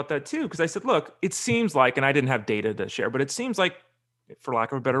talked about that too, because I said, look, it seems like, and I didn't have data to share, but it seems like, for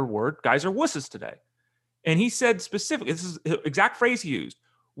lack of a better word, guys are wusses today. And he said specifically, this is the exact phrase he used,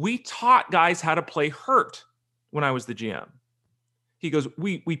 we taught guys how to play hurt when I was the GM. He goes,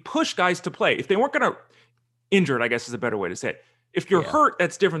 we push guys to play. If they weren't going to, injured, I guess is a better way to say it. If you're hurt,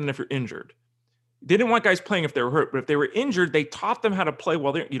 that's different than if you're injured. They didn't want guys playing if they were hurt, but if they were injured, they taught them how to play.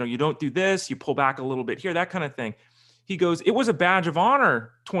 Well, you don't do this, you pull back a little bit here, that kind of thing. He goes, it was a badge of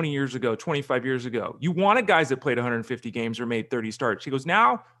honor 20 years ago, 25 years ago. You wanted guys that played 150 games or made 30 starts. He goes,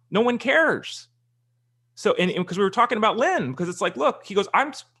 now no one cares. So, and because we were talking about Lynn, because it's like, look, he goes,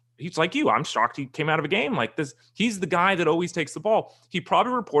 he's like you. I'm shocked he came out of a game like this. He's the guy that always takes the ball. He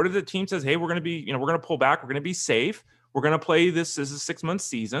probably reported the team says, hey, we're going to be, we're going to pull back. We're going to be safe. We're going to play this as a 6-month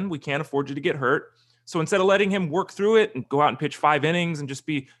season. We can't afford you to get hurt. So instead of letting him work through it and go out and pitch 5 innings and just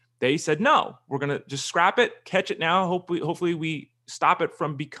they said, no, we're going to just scrap it, catch it now. Hopefully we stop it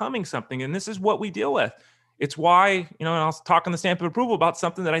from becoming something. And this is what we deal with. It's why, and I'll talk on the stamp of approval about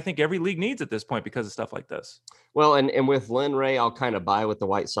something that I think every league needs at this point because of stuff like this. Well, and with Lynn Ray, I'll kind of buy what the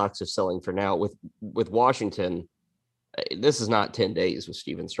White Sox are selling for now. With Washington, this is not 10 days with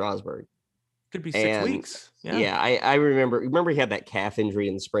Steven Strasburg. Could be 6 weeks. Yeah, I remember he had that calf injury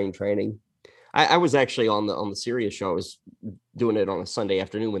in the spring training. I was actually on the Sirius show. I was doing it on a Sunday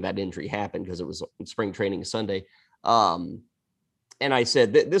afternoon when that injury happened because it was spring training Sunday. And I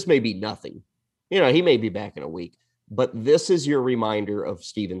said, this may be nothing. He may be back in a week, but this is your reminder of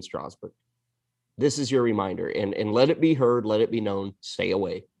Steven Strasburg. This is your reminder, and let it be heard, let it be known, stay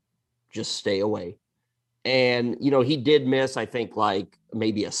away. Just stay away. And, he did miss, I think, like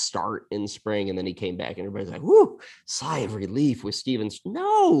maybe a start in spring, and then he came back, and everybody's like, whoo, sigh of relief with Steven.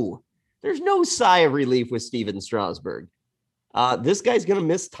 No, there's no sigh of relief with Steven Strasburg. This guy's going to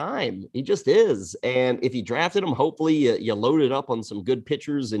miss time. He just is. And if you drafted him, hopefully you loaded up on some good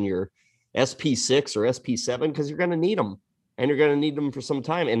pitchers in your SP6 or SP7 because you're going to need them. And you're going to need them for some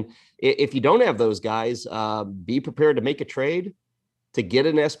time. And if you don't have those guys, be prepared to make a trade to get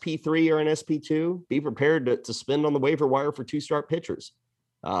an SP3 or an SP2. Be prepared to spend on the waiver wire for 2-start pitchers.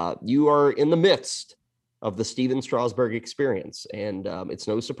 You are in the midst of the Steven Strasburg experience, and it's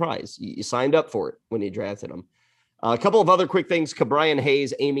no surprise. You signed up for it when you drafted him. A couple of other quick things. Ke'Bryan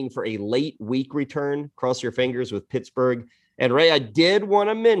Hayes aiming for a late week return. Cross your fingers with Pittsburgh. And Ray, I did want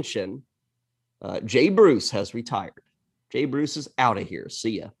to mention Jay Bruce has retired. Jay Bruce is out of here.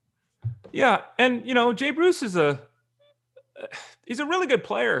 See ya. Yeah. And, Jay Bruce is he's a really good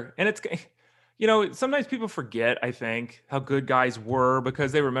player. And it's, sometimes people forget, I think, how good guys were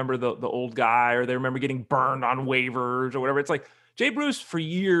because they remember the old guy or they remember getting burned on waivers or whatever. It's like Jay Bruce for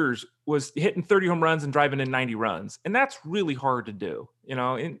years was hitting 30 home runs and driving in 90 runs. And that's really hard to do,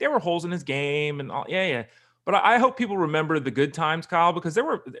 and there were holes in his game and all. Yeah. But I hope people remember the good times, Kyle, because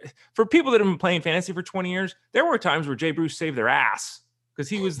for people that have been playing fantasy for 20 years, there were times where Jay Bruce saved their ass because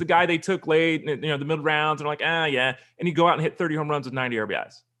he was the guy they took late, the middle rounds, and like, yeah. And he'd go out and hit 30 home runs with 90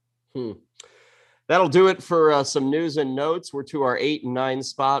 RBIs. That'll do it for some news and notes. We're to our 8 and 9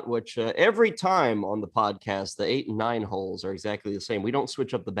 spot, which every time on the podcast, the 8 and 9 holes are exactly the same. We don't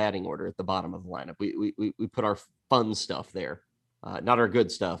switch up the batting order at the bottom of the lineup. We put our fun stuff there. Not our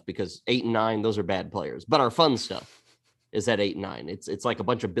good stuff, because 8 and 9, those are bad players. But our fun stuff is at 8 and 9. It's like a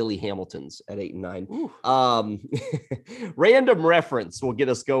bunch of Billy Hamiltons at 8 and 9. Random reference will get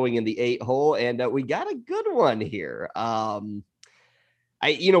us going in the 8 hole, and we got a good one here.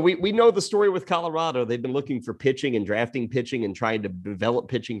 We know the story with Colorado. They've been looking for pitching and drafting pitching and trying to develop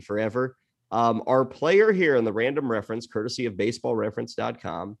pitching forever. Our player here in the random reference, courtesy of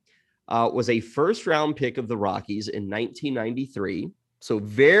baseballreference.com, was a first-round pick of the Rockies in 1993. So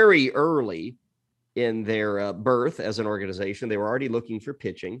very early in their birth as an organization. They were already looking for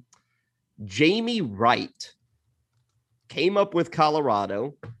pitching. Jamie Wright came up with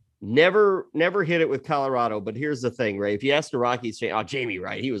Colorado. Never hit it with Colorado, but here's the thing, Ray. If you ask the Rockies, Jamie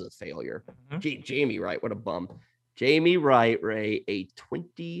Wright, he was a failure. Mm-hmm. Jamie Wright, what a bum. Jamie Wright, Ray, a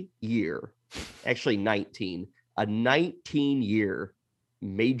 20-year, actually 19, a 19-year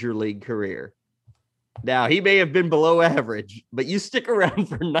major league career. Now, he may have been below average, but you stick around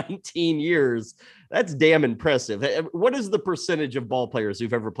for 19 years. That's damn impressive. What is the percentage of ball players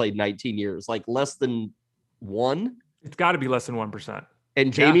who've ever played 19 years? Like less than 1%? It's got to be less than 1%.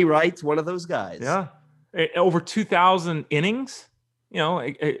 And Jamie Wright's one of those guys. Yeah. Over 2,000 innings,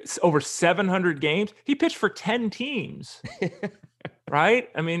 over 700 games. He pitched for 10 teams. Right?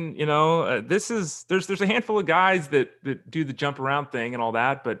 I mean, there's a handful of guys that do the jump around thing and all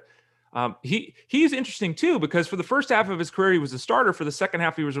that, but he's interesting too, because for the first half of his career, he was a starter. For the second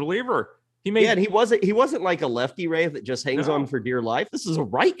half, he was a reliever. And he wasn't like a lefty, Ray, that just hangs on for dear life. This is a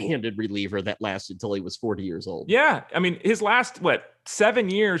right-handed reliever that lasted till he was 40 years old. Yeah. I mean, his last, 7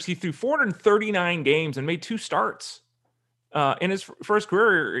 years, he threw 439 games and made 2 starts. In his first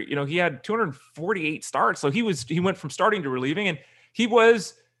career, he had 248 starts. So he went from starting to relieving, and he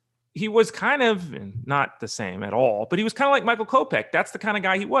was kind of not the same at all, but he was kind of like Michael Kopech. That's the kind of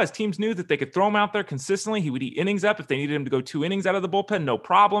guy he was. Teams knew that they could throw him out there consistently. He would eat innings up. If they needed him to go 2 innings out of the bullpen, no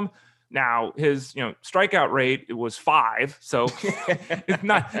problem. Now his, strikeout rate was 5. So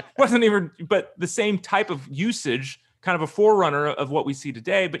wasn't even, but the same type of usage, kind of a forerunner of what we see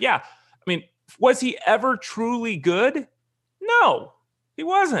today. But yeah, I mean, was he ever truly good? No, he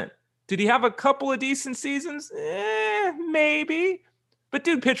wasn't. Did he have a couple of decent seasons? Maybe. But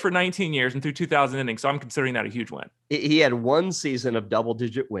dude pitched for 19 years and threw 2,000 innings, so I'm considering that a huge win. He had 1 season of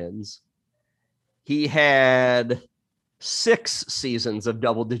double-digit wins. He had 6 seasons of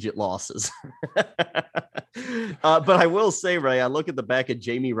double-digit losses. But I will say, Ray, I look at the back of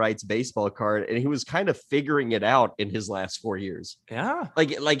Jamie Wright's baseball card, and he was kind of figuring it out in his last 4 years. Yeah.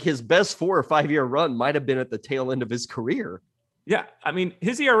 Like his best 4 or 5 year run might have been at the tail end of his career. Yeah. I mean,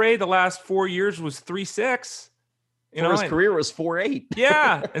 his ERA the last 4 years was 3.6. His career was 4.8.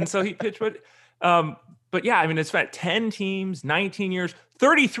 Yeah. And so he pitched, but yeah, I mean, it's 10 teams, 19 years,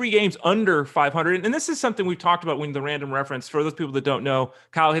 33 games under 500. And this is something we've talked about when the random reference, for those people that don't know,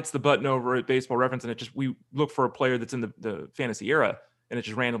 Kyle hits the button over at Baseball Reference, and we look for a player that's in the fantasy era, and it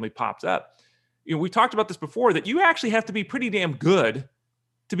just randomly pops up. We talked about this before, that you actually have to be pretty damn good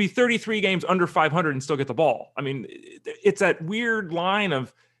to be 33 games under 500 and still get the ball. I mean, it's that weird line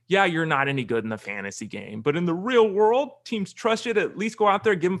of, yeah, you're not any good in the fantasy game, but in the real world, teams trust you to at least go out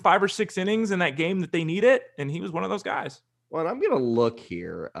there, give them 5 or 6 innings in that game that they need it. And he was one of those guys. Well, I'm going to look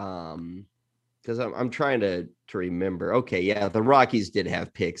here because I'm trying to remember. Okay, yeah, the Rockies did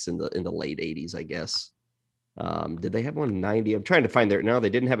have picks in the late 80s, I guess. Did they have one in 90? I'm trying to find there. No, they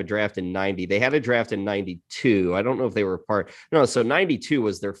didn't have a draft in 90. They had a draft in 92. I don't know if they were part. No, so 92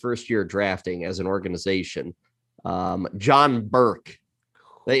 was their first year drafting as an organization. John Burke.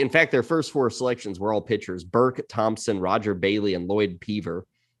 In fact, their first 4 selections were all pitchers: Burke, Thompson, Roger Bailey, and Lloyd Peaver.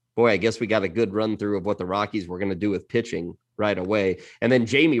 Boy, I guess we got a good run through of what the Rockies were going to do with pitching right away. And then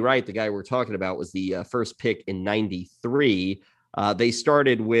Jamie Wright, the guy we're talking about, was the first pick in 93. They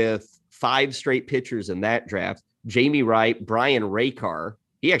started with 5 straight pitchers in that draft: Jamie Wright, Brian Rakar.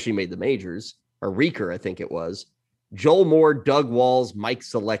 He actually made the majors, or Reeker, I think it was. Joel Moore, Doug Walls, Mike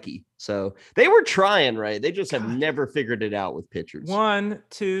Selecki. So they were trying, right? They just have never figured it out with pitchers. 1,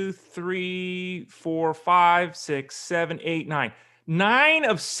 2, 3, 4, 5, 6, 7, 8, 9. 9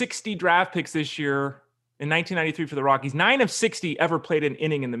 of 60 draft picks this year in 1993 for the Rockies. 9 of 60 ever played an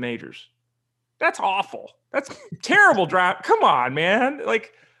inning in the majors. That's awful. That's terrible draft. Come on, man.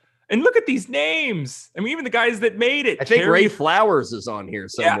 And look at these names. I mean, even the guys that made it. I think Ray Flowers is on here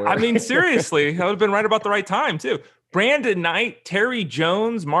somewhere. Yeah, I mean, seriously, that would have been right about the right time, too. Brandon Knight, Terry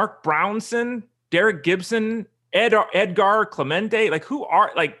Jones, Mark Brownson, Derek Gibson, Edgar Clemente.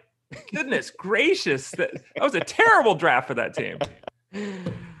 Goodness gracious. That was a terrible draft for that team.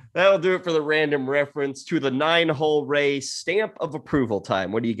 That'll do it for the random reference to the 9-hole race. Stamp of approval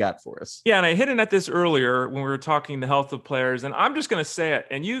time. What do you got for us? Yeah, and I hit at this earlier when we were talking the health of players, and I'm just going to say it.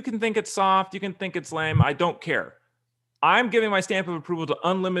 And you can think it's soft, you can think it's lame. I don't care. I'm giving my stamp of approval to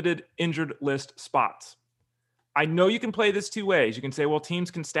unlimited injured list spots. I know you can play this 2 ways. You can say, well,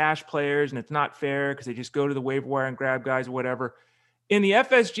 teams can stash players and it's not fair because they just go to the waiver wire and grab guys or whatever. In the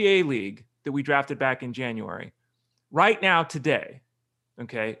FSGA league that we drafted back in January, right now, today,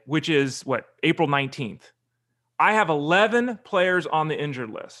 okay, which is April 19th, I have 11 players on the injured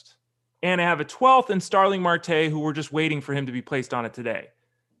list. And I have a 12th in Starling Marte, who we're just waiting for him to be placed on it today.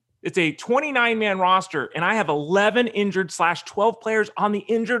 It's a 29-man roster, and I have 11 injured/12 players on the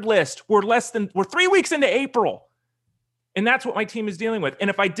injured list. We're 3 weeks into April, and that's what my team is dealing with. And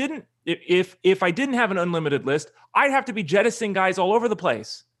if I didn't have an unlimited list, I'd have to be jettisoning guys all over the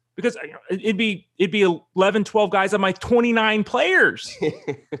place because it'd be 11, 12 guys on my 29 players.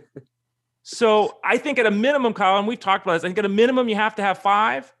 So I think at a minimum, Kyle, and we've talked about this, I think at a minimum you have to have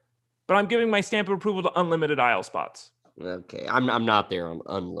 5, but I'm giving my stamp of approval to unlimited IL spots. Okay, I'm not there on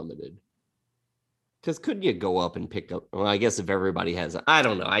unlimited. Because couldn't you go up and pick up? Well, I guess if everybody has, I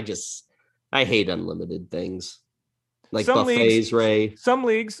don't know. I hate unlimited things like some buffets, leagues, Ray. Some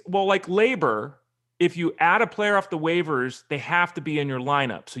leagues, well, like labor, if you add a player off the waivers, they have to be in your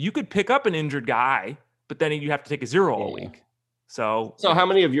lineup. So you could pick up an injured guy, but then you have to take a 0 all week. So how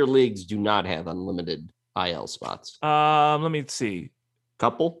many of your leagues do not have unlimited IL spots? Let me see.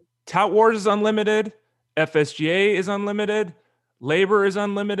 Couple. Tout Wars is unlimited. FSGA is unlimited. Labor is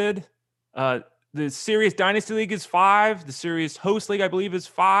unlimited. The Serious Dynasty League is 5. The Serious Host League, I believe, is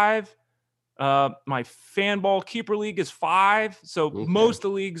 5. My Fanball Keeper League is 5. So most of the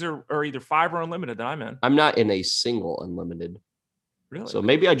leagues are either 5 or unlimited that I'm in. I'm not in a single unlimited. Really? So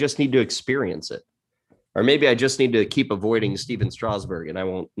maybe I just need to experience it. Or maybe I just need to keep avoiding Steven Strasburg and I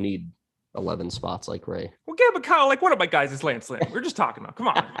won't need 11 spots like Ray. Well, yeah, but Kyle, like one of my guys is Lance Lynn. We're just talking about. Come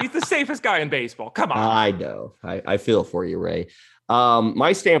on. He's the safest guy in baseball. Come on. I know. I feel for you, Ray.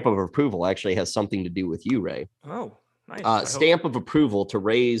 My stamp of approval actually has something to do with you, Ray. Oh, nice. Stamp of approval to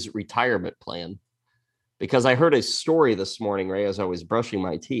Ray's retirement plan. Because I heard a story this morning, Ray, as I was brushing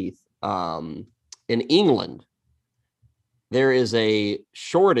my teeth. In England, there is a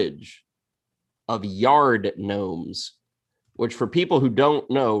shortage of yard gnomes, which for people who don't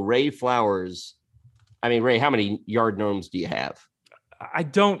know, Ray Flowers, I mean, Ray, how many yard gnomes do you have? I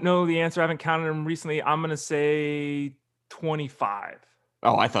don't know the answer. I haven't counted them recently. I'm going to say 25.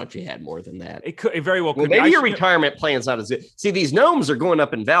 Oh, I thought you had more than that. It very well could be. Maybe your retirement plan's not as good. See, these gnomes are going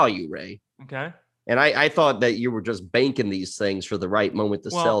up in value, Ray. Okay. And I thought that you were just banking these things for the right moment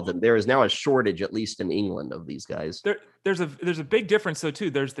to sell them. There is now a shortage, at least in England, of these guys. There's a big difference, though,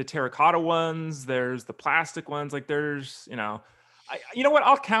 too. There's the terracotta ones. There's the plastic ones. Like there's, you know what?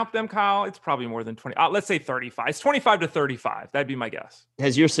 I'll count them, Kyle. It's probably more than 20. Let's say 35. It's 25 to 35. That'd be my guess.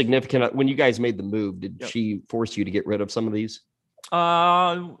 Has your significant, when you guys made the move, did she force you to get rid of some of these?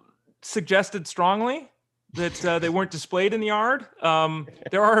 Suggested strongly that they weren't displayed in the yard.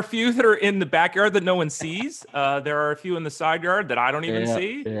 There are a few that are in the backyard that no one sees. There are a few in the side yard that I don't even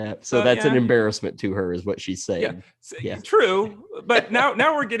see. Yeah. So that's an embarrassment to her, is what she's saying. Yeah. True. But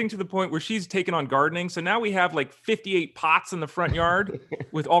now we're getting to the point where she's taken on gardening. So now we have like 58 pots in the front yard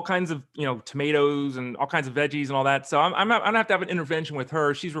with all kinds of, tomatoes and all kinds of veggies and all that. So I'm gonna have to have an intervention with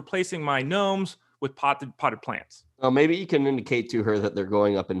her. She's replacing my gnomes with potted plants. Well, maybe you can indicate to her that they're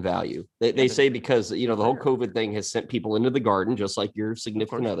going up in value. They say because, the whole COVID thing has sent people into the garden, just like your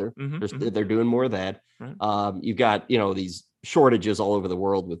significant other. They're doing more of that. Right. You've got, these shortages all over the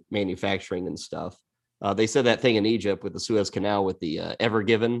world with manufacturing and stuff. They said that thing in Egypt with the Suez Canal with the Ever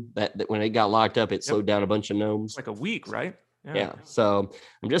Given, that when it got locked up, it slowed down a bunch of gnomes. Like a week, right? Yeah. So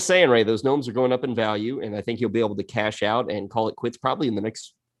I'm just saying, Ray, those gnomes are going up in value, and I think you'll be able to cash out and call it quits probably in the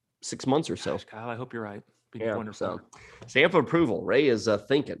next 6 months or so. Gosh, Kyle, I hope you're right. Wonderful. So stamp of approval. Ray is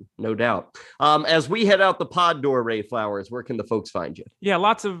thinking, no doubt. As we head out the pod door, Ray Flowers, where can the folks find you? Yeah,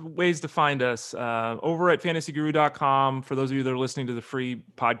 lots of ways to find us over at fantasyguru.com. For those of you that are listening to the free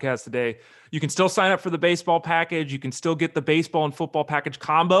podcast today, you can still sign up for the baseball package. You can still get the baseball and football package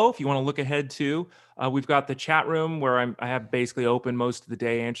combo if you want to look ahead to. We've got the chat room where I have basically open most of the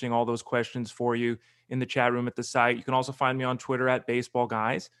day answering all those questions for you in the chat room at the site. You can also find me on Twitter at Baseball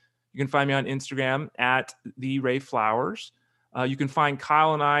Guys. You can find me on Instagram at the Ray Flowers. You can find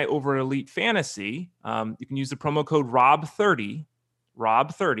Kyle and I over at Elite Fantasy. You can use the promo code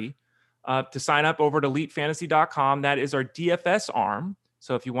ROB30 to sign up over at elitefantasy.com. That is our DFS arm.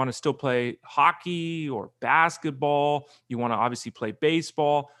 So if you want to still play hockey or basketball, you want to obviously play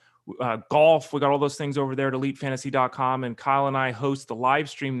baseball, golf, we got all those things over there at elitefantasy.com. And Kyle and I host the live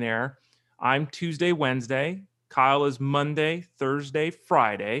stream there. I'm Tuesday, Wednesday. Kyle is Monday, Thursday,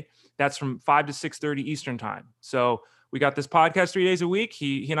 Friday. That's from 5 to 6:30 Eastern time. So we got this podcast 3 days a week.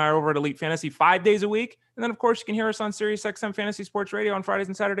 He and I are over at Elite Fantasy 5 days a week. And then, of course, you can hear us on Sirius XM Fantasy Sports Radio on Fridays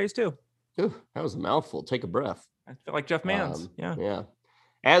and Saturdays, too. Ooh, that was a mouthful. Take a breath. I feel like Jeff Manns. Yeah.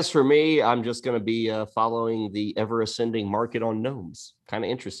 As for me, I'm just going to be following the ever-ascending market on gnomes. Kind of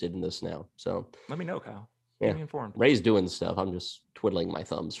interested in this now. So let me know, Kyle. Yeah. Keep me informed. Ray's doing stuff. I'm just twiddling my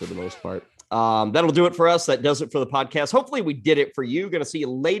thumbs for the most part. That'll do it for us. That does it for the podcast. Hopefully we did it for you. Going to see you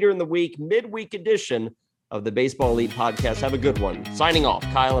later in the week, midweek edition of the Baseball Elite podcast. Have a good one. Signing off,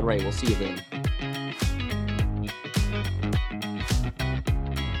 Kyle and Ray. We'll see you then.